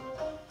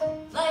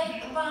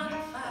 Light the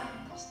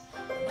bonfires,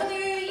 another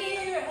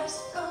year has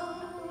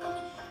flown.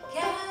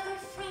 Gather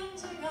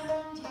friends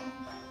around you,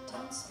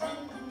 don't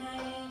spend the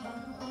night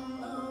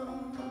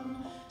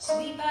alone.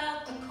 Sweep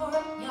out the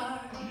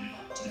courtyard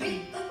to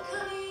greet the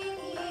coming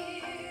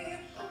year.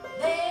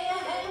 Lay a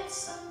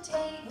handsome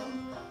table,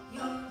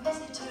 your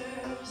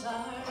visitors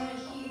are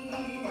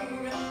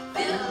here.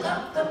 Build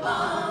up the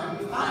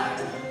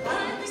bonfires,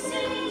 let the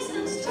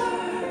seasons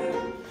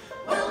turn.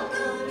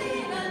 Welcome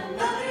in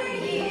another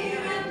year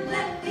and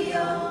let the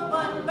old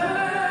one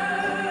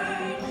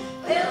burn.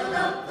 Build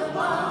up the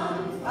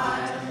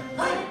bonfires,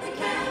 light the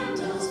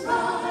candles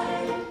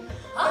bright.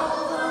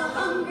 All the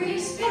hungry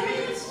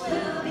spirits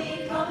will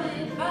be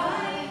coming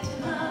by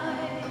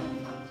tonight.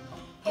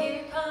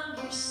 Here come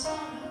your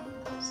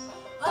sorrows,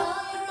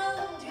 all your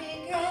old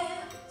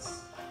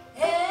regrets,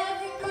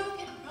 every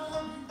broken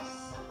promise,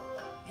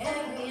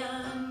 every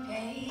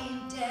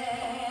unpaid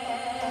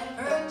debt.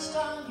 Perched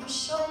on your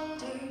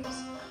shoulders,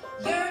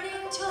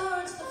 yearning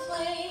towards the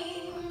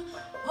flame,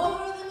 pour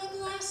them a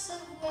glass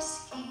of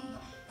whiskey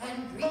and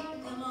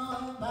greet them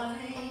all by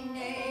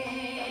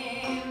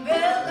name.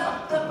 Build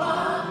up the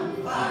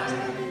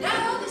bonfire,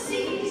 now the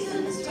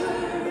seasons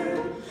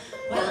turn.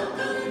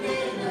 Welcome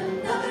in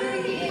another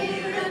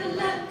year and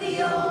let the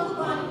old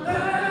one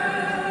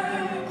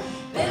burn.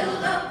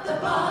 Build up the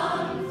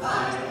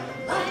bonfire,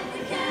 light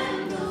the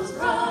candles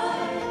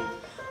bright.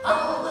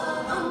 All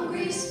the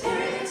hungry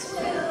spirits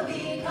will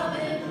be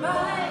coming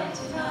by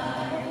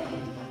tonight.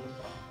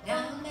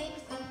 Now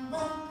make them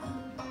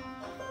welcome,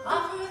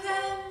 offer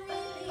them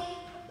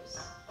reliefs,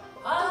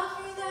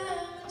 offer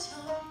them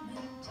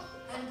atonement,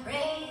 and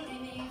pray they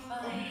may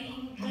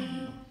find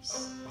peace.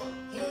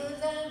 Give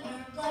them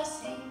your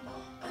blessing,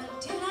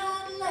 but do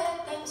not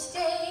let them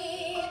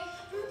stay.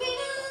 Beat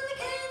on the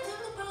cans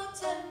and the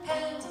pots and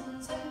pans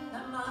and send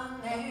them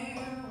on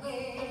their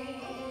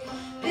way.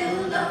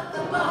 Build up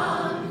the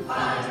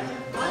bonfire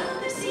while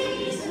the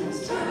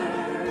seasons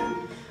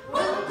turn.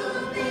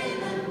 Welcome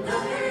in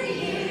another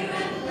year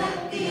and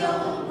let the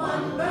old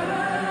one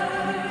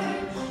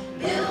burn.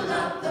 Build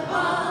up the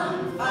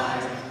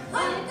bonfire,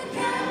 light the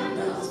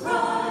candles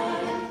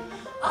bright.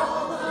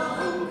 All the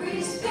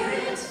hungry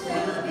spirits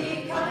will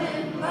be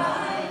coming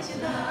by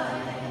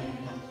tonight.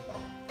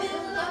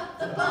 Build up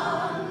the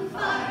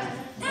bonfire,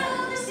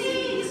 now the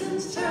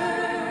seasons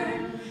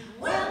turn.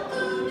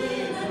 Welcome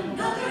in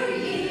another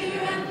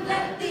year and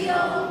let the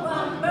old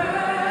one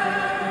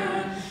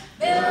burn.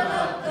 Build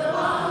up the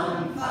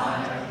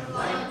bonfire,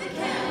 light the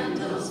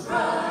candles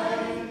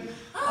bright.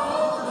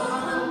 All the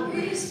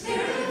hungry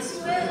spirits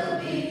will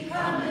be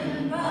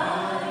coming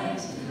by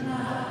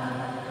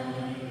tonight.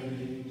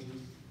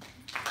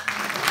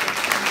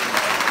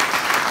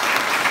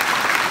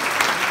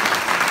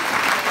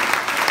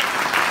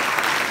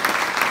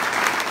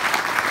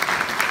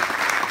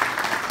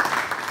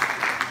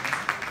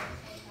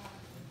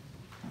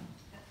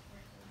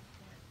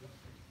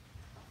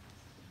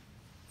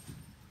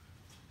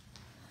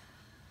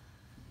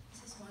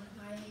 This is one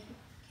I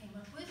came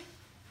up with.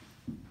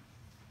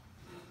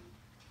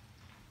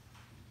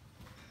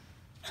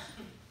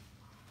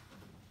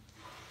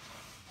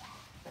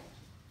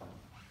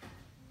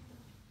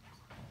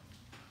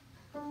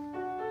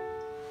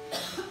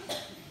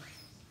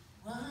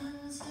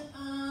 Once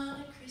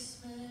upon a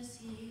Christmas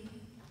Eve,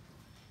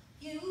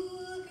 you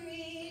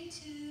agreed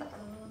to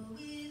go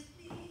with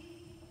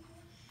me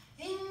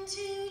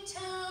into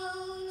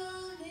town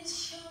on this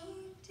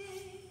short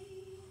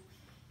day,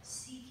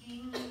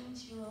 seeking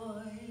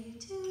joy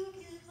to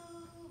give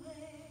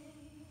away.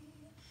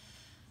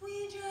 We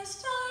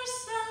dressed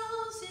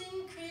ourselves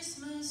in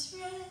Christmas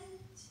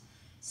reds,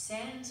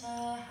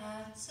 Santa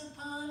hats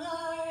upon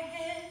our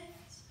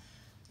heads.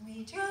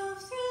 We drove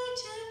through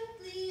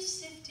gently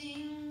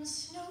sifting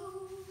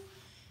snow,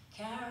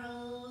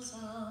 carols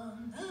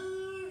on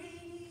the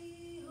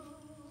radio.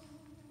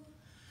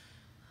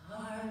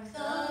 Hark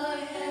the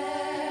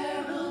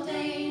herald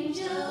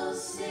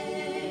angels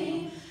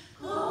sing,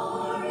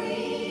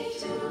 glory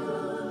to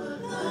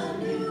the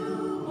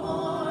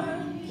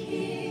newborn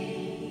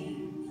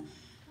King.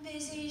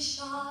 Busy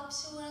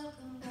shops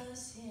welcomed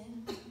us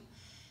in,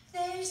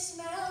 they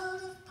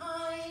smelled of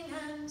pine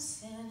and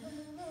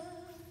cinnamon.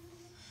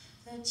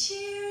 The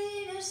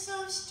cheeriness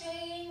of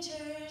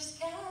strangers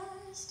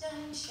cast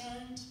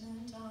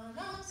enchantment on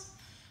us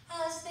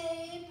as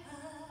they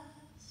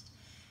passed.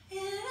 In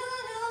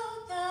and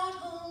out that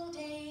whole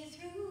day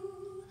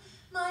through,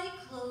 my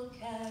cloak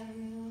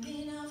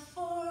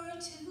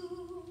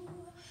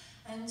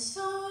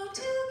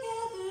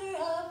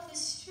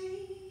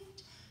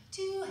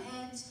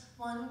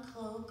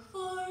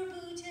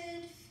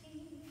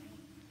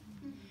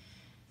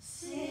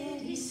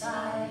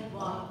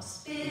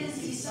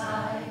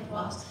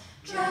sidewalks,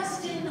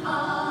 dressed in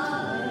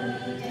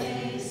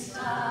holiday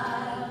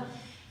style.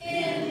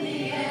 In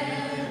the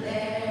air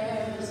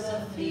there's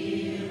a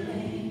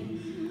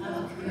feeling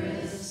of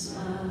Christmas.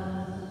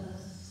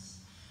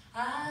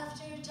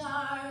 After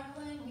dark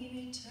when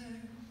we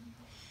return,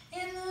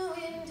 in the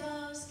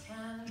windows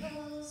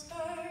candles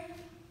burn,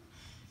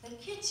 the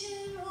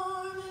kitchen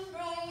warm and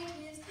bright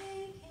with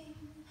baking,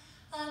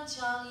 a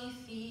jolly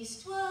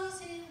feast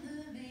was in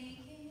the making.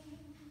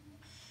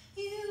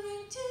 You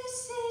went to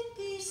sit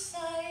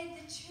beside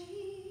the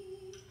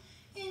tree,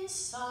 in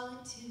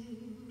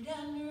solitude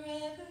and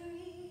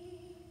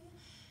reverie.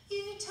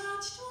 You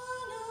touched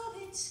one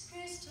of its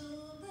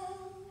crystal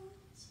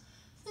bells,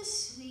 the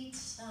sweet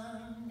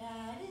sound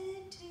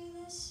added to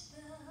the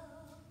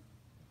spell.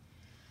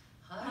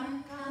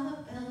 Hark how the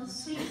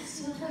bells, sweet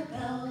silver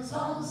bells,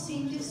 all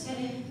seem to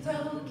say,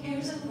 throw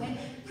cares away.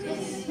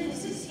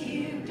 Christmas is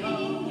here,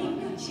 bringing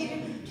good cheer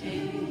to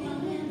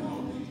young and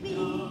old,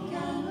 meek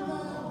and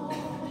low.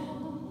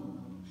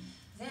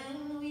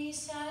 Then we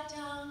sat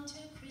down to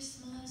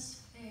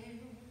Christmas fare,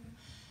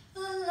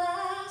 the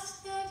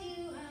last that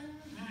you and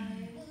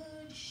I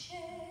would share.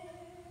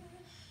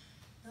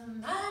 The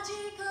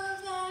magic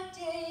of that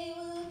day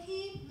will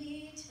keep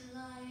me till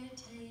I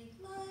take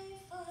my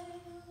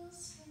final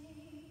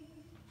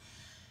sleep.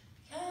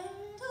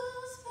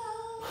 Candles,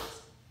 bells,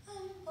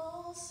 and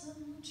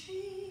balsam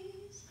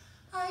trees,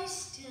 I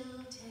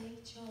still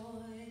take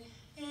joy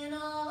in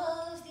all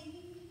of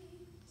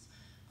these.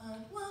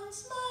 But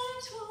once my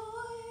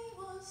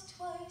joy was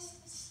twice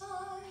the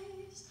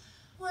size,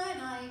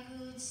 when I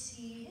could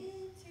see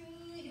it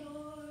through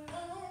your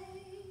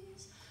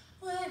eyes,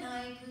 when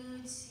I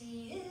could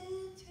see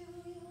it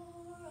through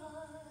your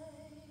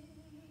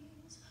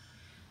eyes.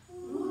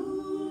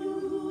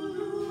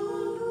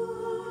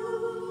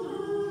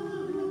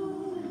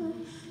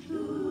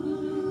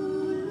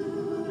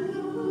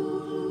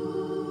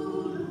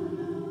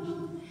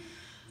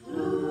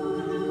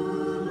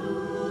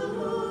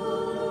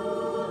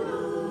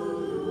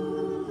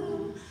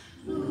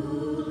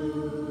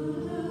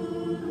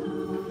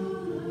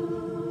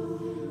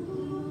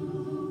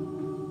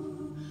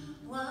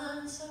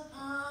 Once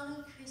upon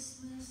a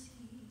Christmas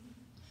Eve,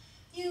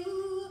 you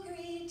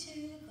agreed to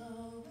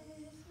go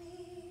with me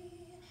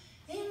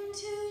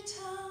into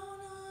town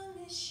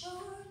on this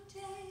short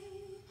day,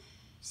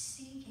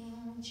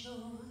 seeking joy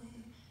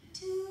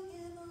to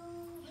give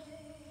away.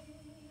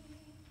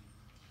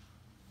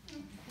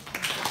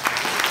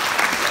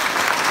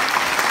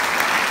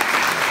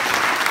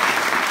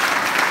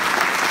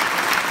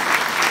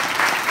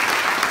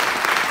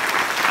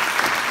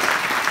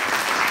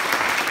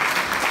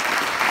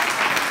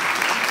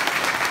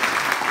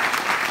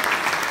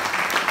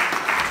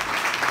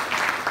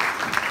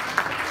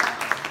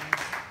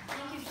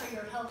 Thank you for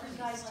your help. You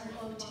guys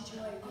are owed to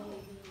joy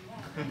really, really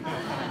well.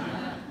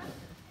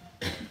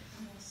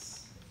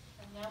 Yes.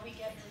 And now we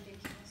get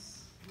ridiculous.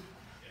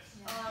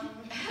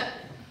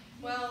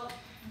 Well,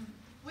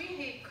 we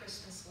hate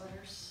Christmas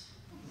letters.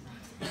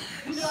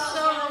 So,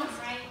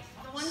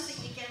 the ones that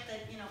you get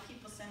that,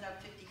 people send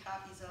out 50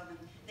 copies of, and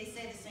they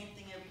say the same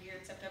thing every year,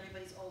 except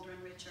everybody's older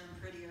and richer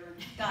and prettier.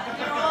 And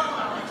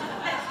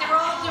They're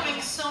all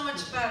doing so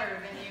much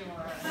better than you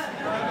are.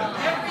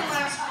 Every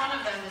last one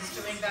of them is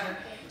doing better.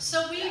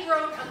 So we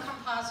wrote a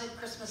composite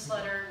Christmas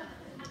letter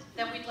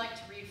that we'd like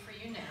to read for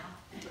you now.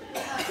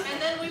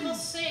 And then we will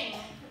sing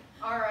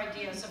our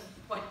ideas of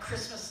what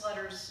Christmas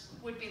letters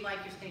would be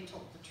like if they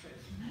told the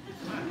truth.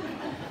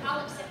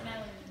 I'll accept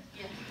Melanie.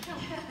 Yeah.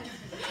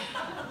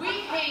 We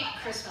hate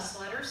Christmas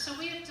letters, so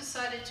we have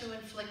decided to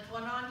inflict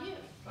one on you.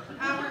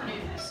 Our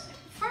news.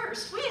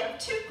 First, we have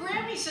 2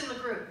 Grammys in the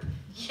group.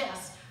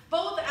 Yes,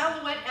 both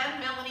Alouette and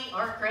Melanie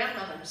are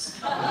grandmothers.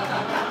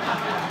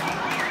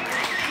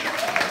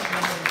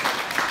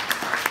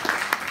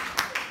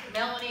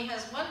 Melanie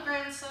has 1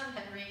 grandson,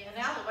 Henry, and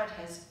Alouette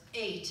has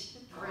 8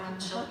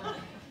 grandchildren.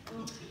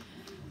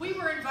 We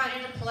were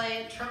invited to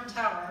play at Trim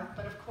Tower,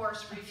 but of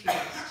course refused.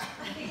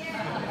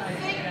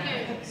 Fake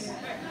news.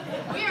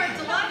 We are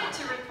delighted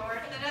to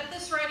report that at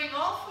this writing,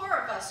 all 4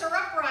 of us are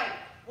upright,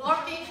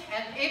 walking,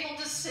 and able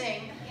to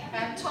sing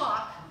and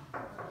talk.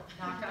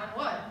 Knock on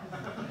wood.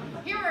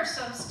 Here are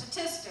some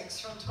statistics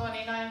from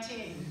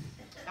 2019.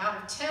 Out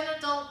of 10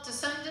 adult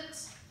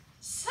descendants,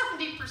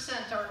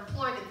 70% are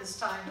employed at this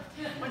time,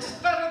 which is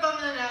better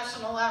than the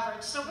national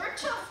average, so we're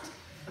chuffed.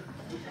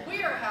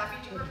 We are happy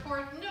to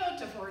report no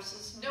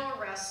divorces, no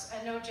arrests,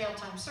 and no jail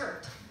time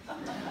served.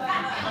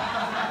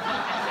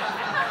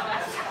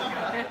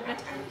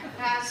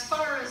 As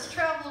far as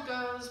travel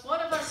goes, one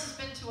of us has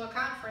been to a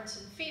conference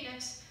in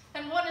Phoenix,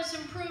 and one has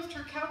improved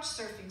her couch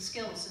surfing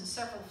skills in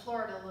several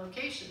Florida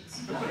locations.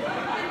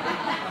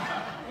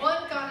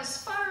 One got as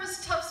far as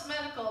Tufts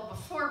Medical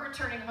before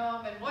returning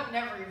home, and one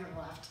never even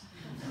left.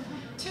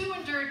 2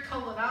 endured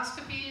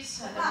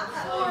colonoscopies, and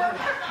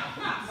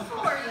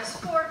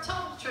 4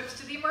 total trips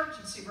to the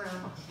emergency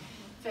room.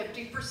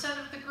 50%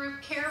 of the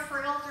group care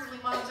for elderly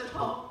moms at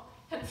home,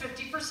 and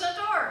 50%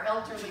 are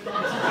elderly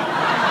moms at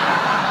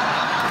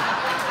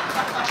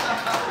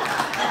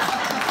home.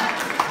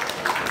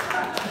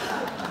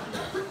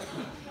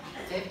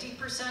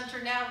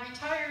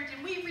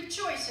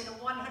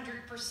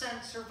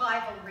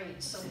 survival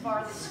rate so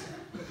far this year.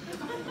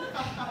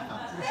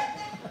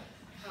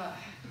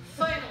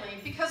 Finally,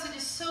 because it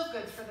is so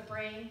good for the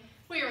brain,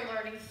 we are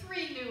learning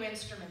 3 new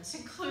instruments,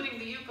 including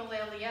the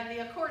ukulele and the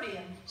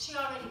accordion. She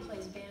already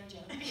plays banjo.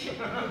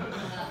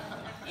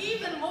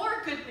 Even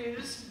more good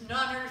news,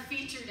 none are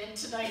featured in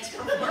tonight's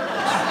performance.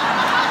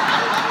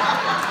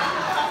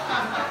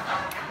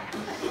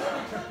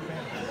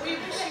 We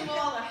wish you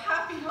all a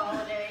happy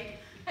holiday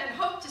and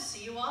hope to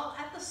see you all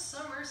at the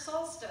summer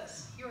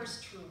solstice. Yours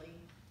truly,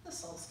 the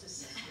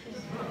Solstice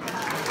Sisters.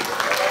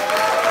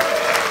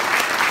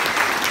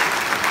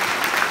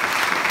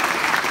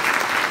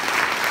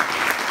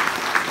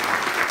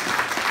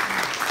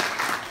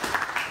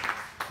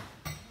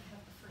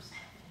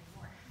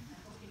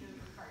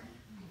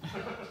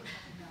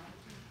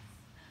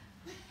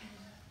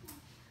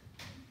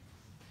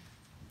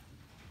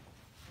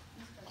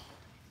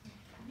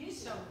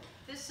 So,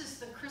 this is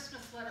the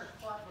Christmas letter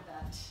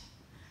Quodlibet.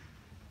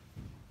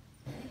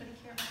 Anybody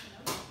care about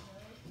the note?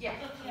 Yeah,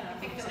 I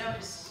think the note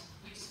is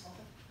useful.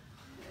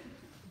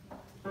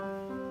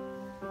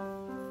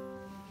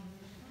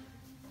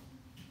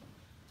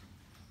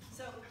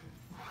 So,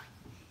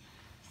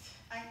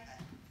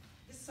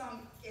 this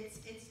song, it's,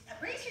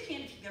 raise your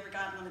hand if you've ever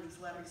gotten one of these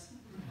letters.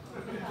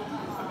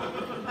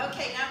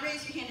 Okay, now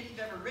raise your hand if you've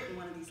ever written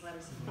one of these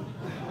letters.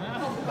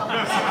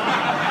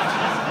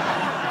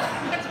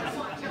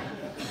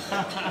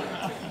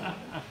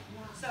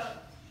 So,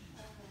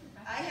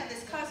 I have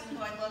this cousin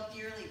who I love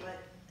dearly, but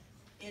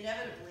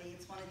inevitably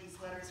it's one of these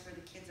letters where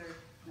the kids are,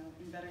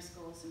 in better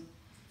schools,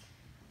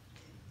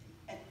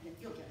 and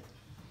you'll get it.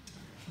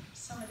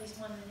 Somebody's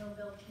won the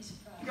Nobel Peace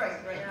Prize.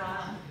 Right.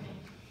 Yeah.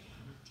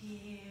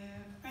 Dear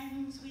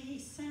friends, we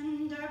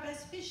send our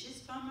best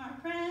wishes from our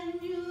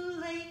brand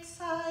new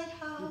lakeside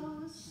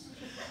house.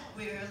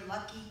 We're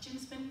lucky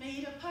Jim's been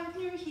made a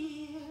partner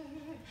here.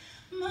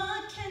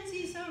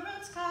 Mackenzie's a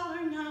Rhodes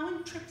Scholar now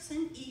and Tripp's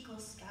an Eagle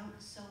Scout,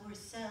 so we're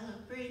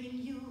celebrating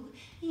you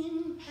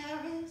in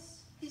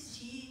Paris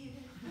this year.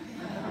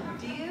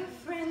 Dear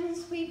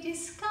friends, we've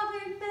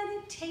discovered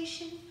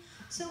meditation,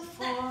 so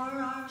for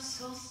our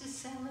solstice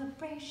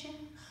celebration,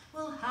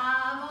 we'll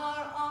have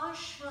our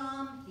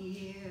ashram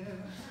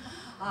here.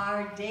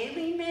 Our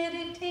daily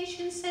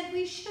meditation said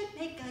we should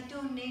make a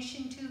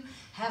donation to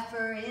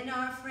Heifer in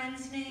our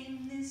friend's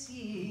name this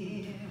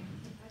year.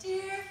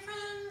 Dear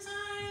friends,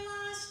 I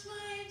lost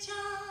my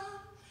job,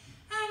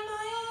 and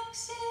my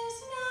ex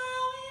is now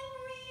in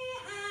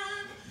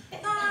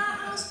rehab. The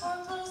house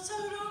foreclosed, so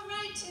don't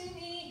write to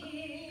me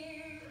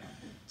here.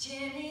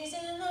 Jimmy's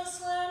in the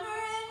slammer,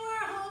 and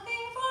we're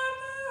hoping for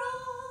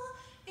parole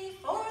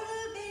before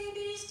the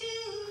baby's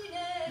due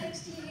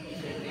next year.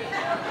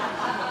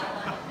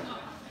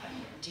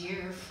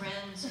 Dear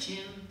friends,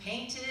 Jim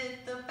painted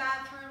the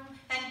bathroom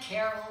and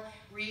Carol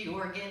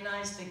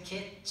reorganized the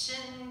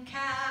kitchen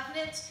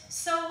cabinets,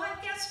 so I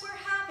guess we're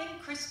having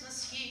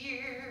Christmas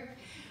here.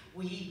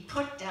 We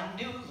put down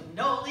new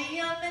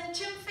linoleum and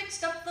Jim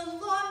fixed up the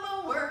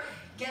lawnmower.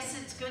 Guess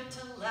it's good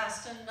to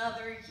last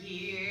another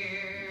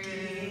year.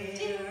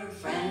 Dear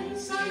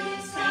friends, I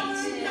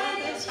painted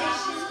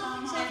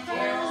meditations and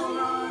Carol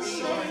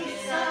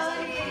reorganized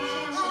the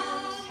kitchen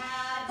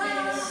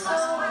cabinets, so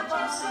I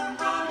guess we're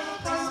having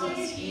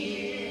Christmas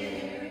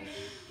here.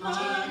 My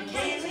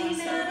daily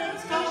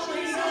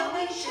meditations and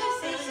we should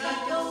make a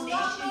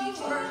donation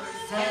for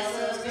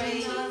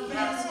celebrating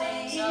friends'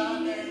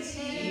 name this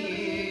year.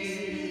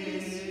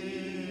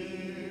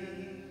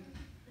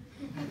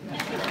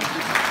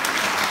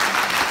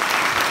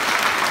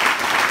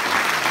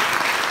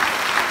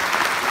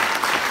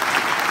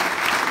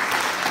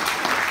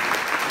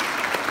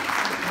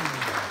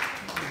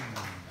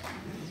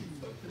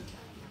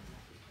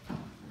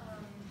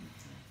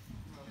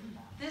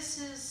 This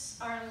is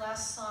our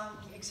last song,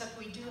 except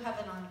we do have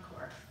an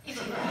encore. If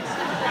you ask.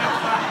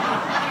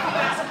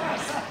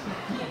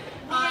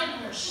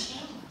 We're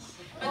shameless.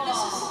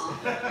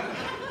 But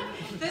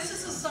this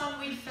is a song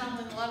we fell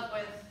in love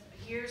with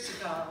years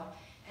ago,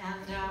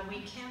 and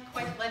we can't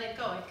quite let it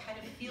go. It kind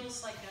of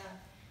feels like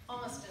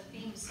almost a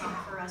theme song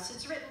for us.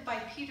 It's written by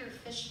Peter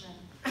Fischman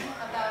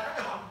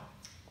about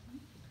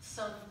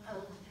some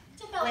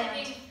It's about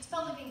land. it's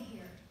about living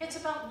here. It's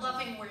about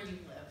loving where you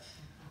live.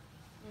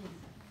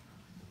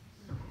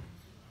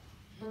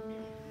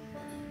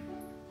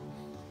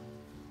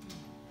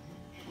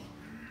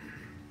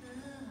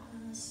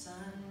 The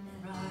sun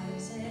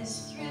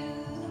rises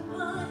through the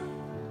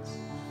pines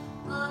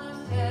on a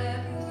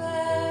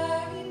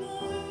February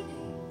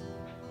morning.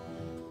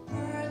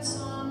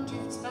 Birdsong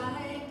drifts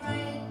by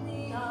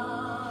brightly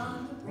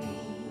on the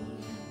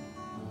breeze.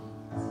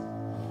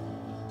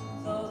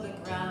 Though the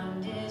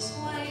ground is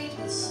white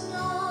with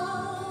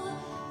snow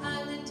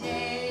and the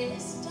day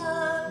is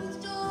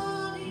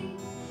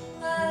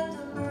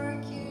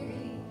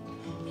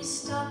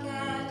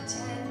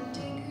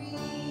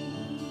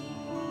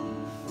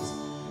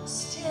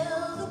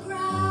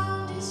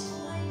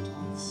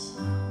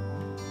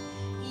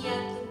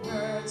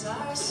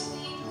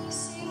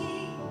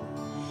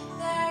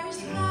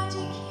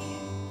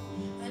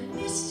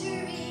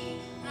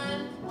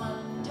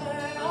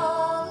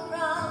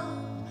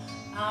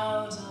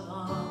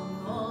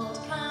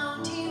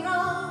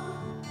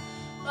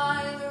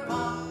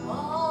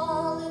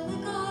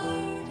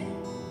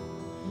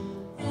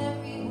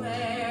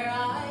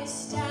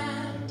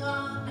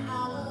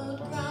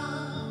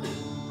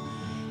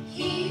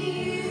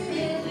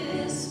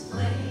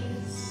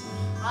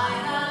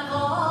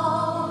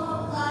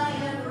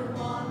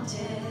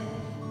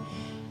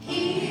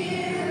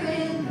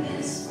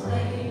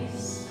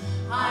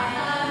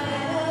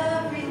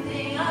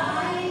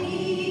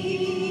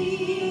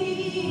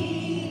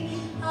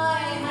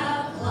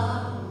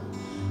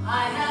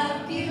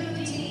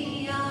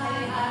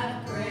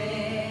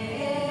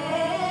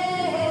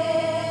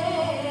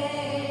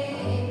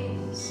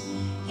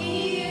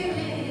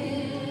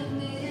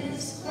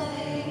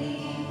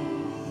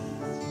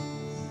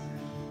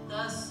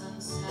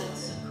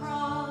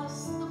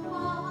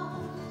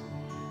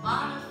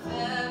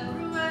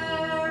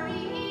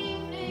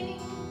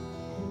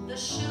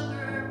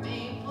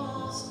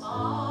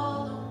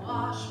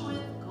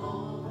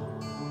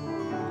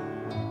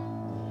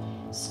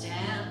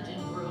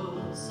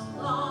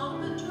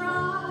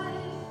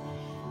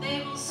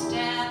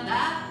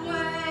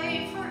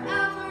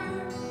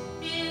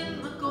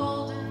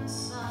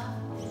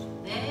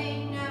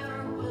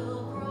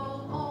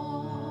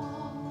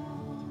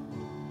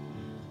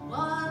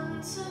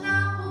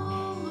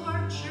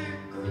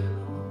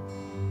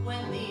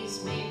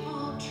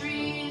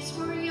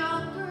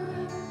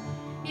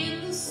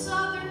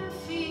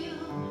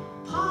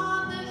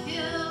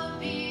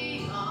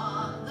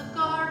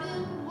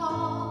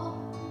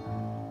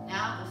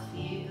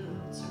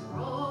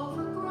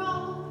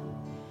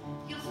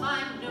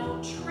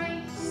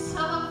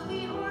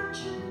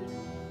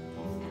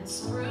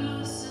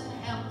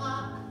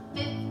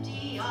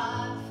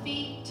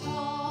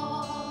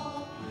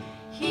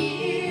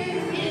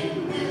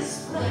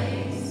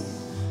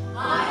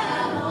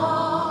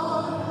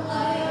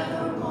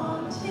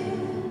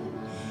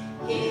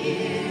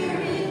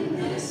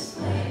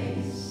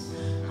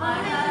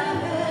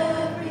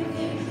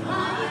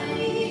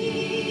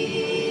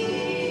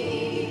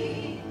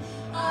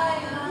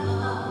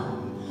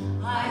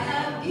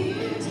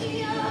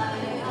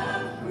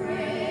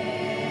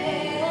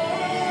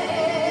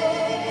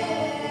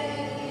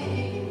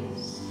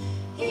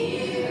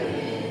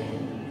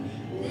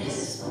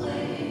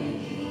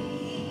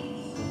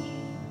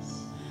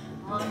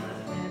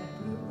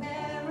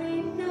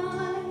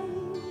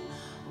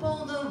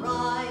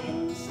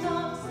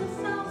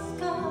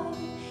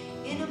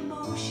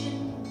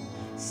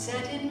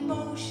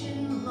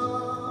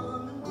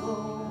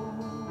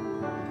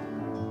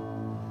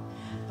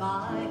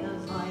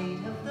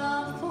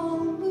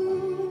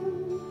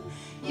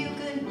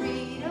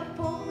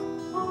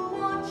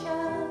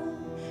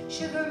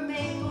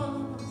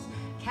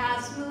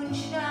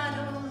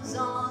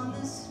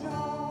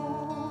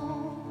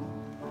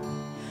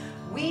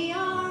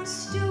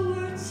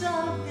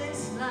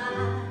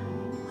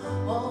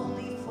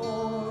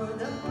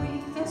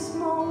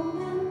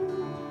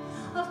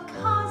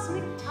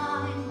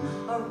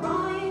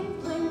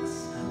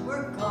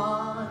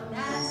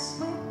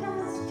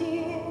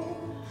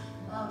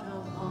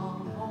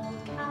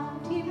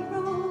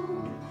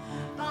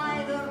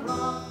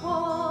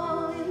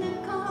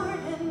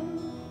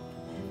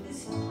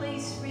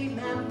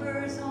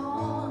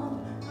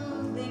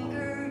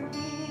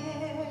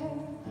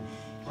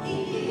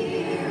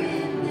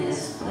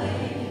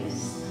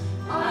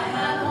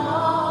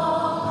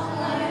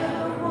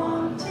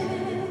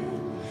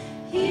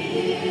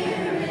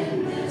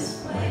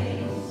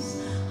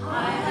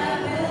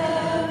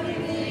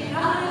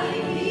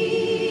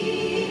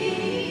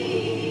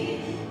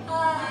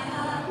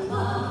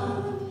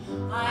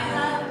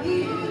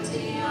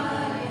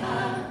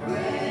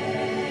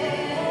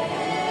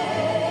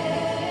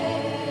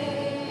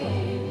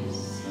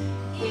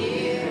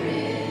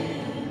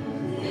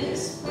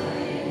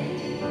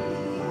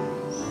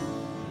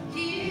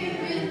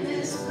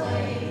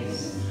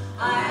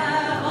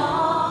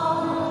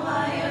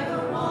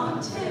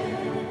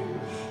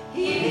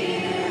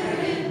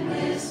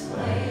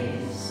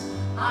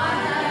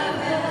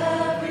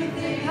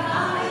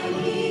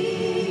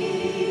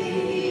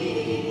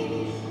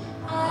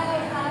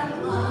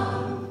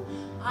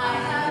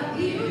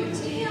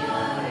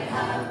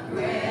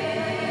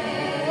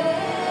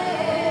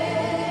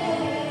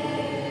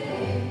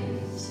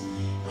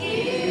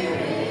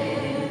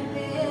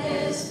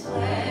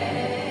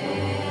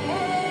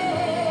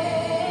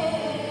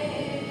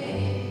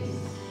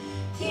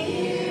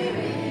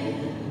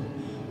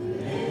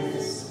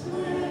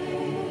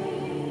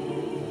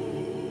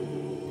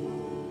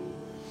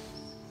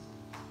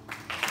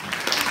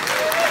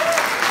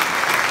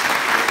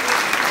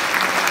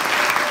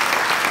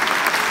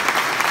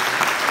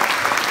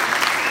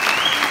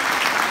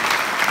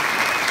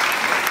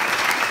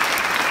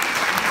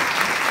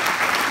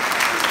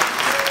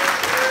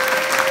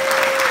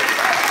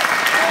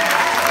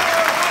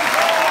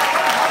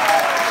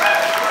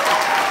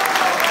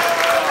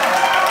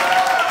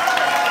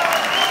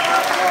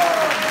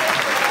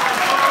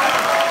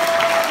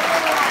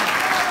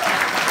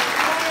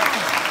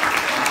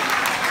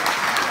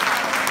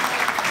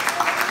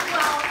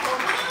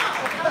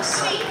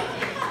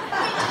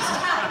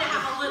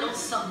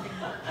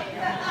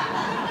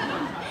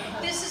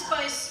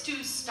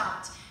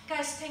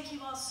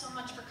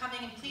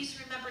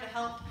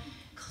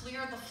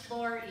clear the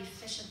floor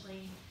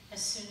efficiently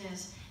as soon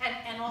as,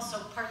 and also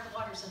part the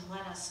waters and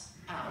let us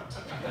out.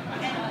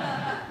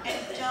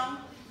 And don't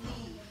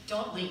leave.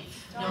 Don't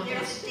leave. No, No,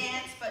 there's a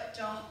dance, but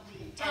don't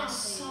leave. and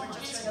so We're much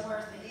just gonna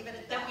worth leave it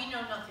at that that. we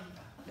know nothing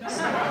about.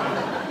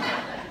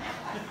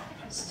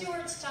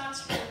 Stuart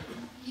Stotts wrote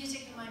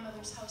music in my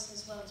mother's house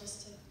as well,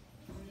 just to.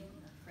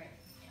 Great.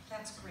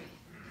 That's great.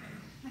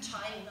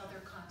 Tie in other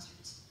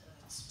concerts.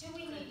 Do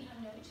we need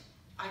a note?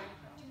 I,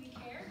 Do we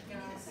care?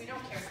 we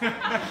don't care.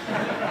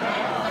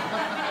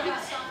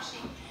 Song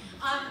sheet.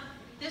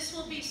 This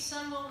will be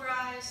Sun Will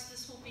Rise,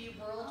 this will be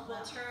World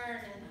Will Turn,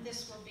 and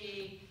this will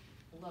be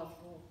Love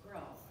Will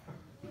Grow.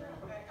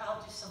 I'll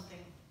do something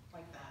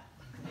like that.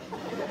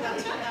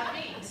 That's what that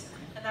means.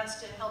 And that's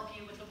to help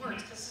you with the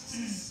words, because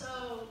it's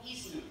so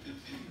easy.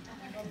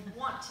 I don't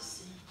want to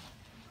sing.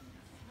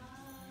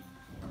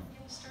 I'm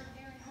going to start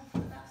there and hope for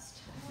the best.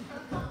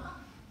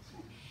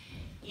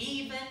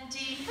 Even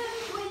deep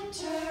in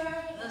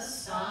winter, the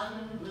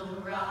sun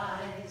will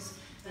rise.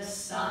 The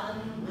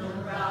sun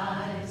will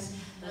rise.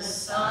 The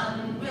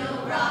sun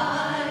will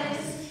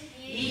rise.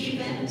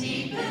 Even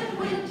deep in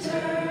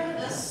winter,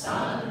 the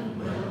sun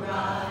will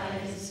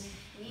rise.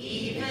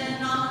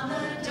 Even on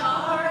the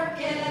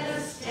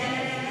darkest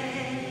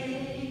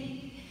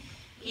day.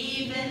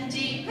 Even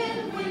deep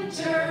in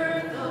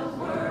winter, the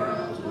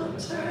world will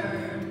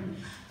turn.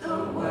 The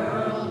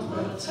world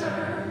will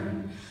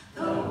turn.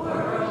 The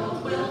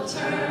world will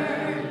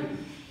turn.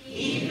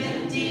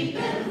 Even deep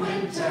in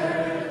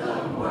winter,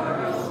 the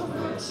world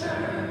will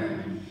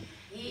turn.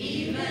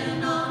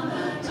 Even on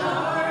the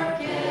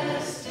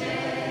darkest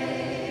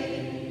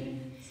days.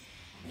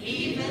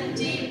 Even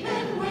deep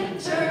in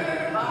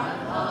winter, our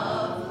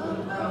love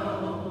will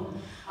grow.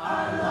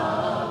 Our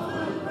love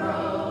will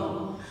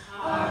grow.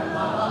 Our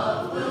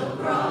love will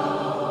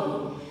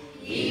grow.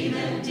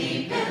 Even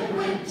deep in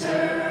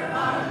winter,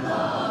 our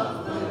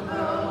love will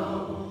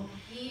grow.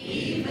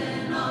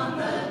 Even on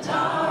the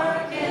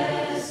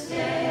darkest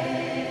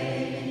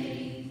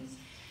days.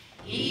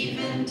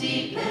 Even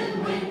deep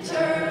in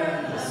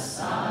winter, the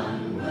sun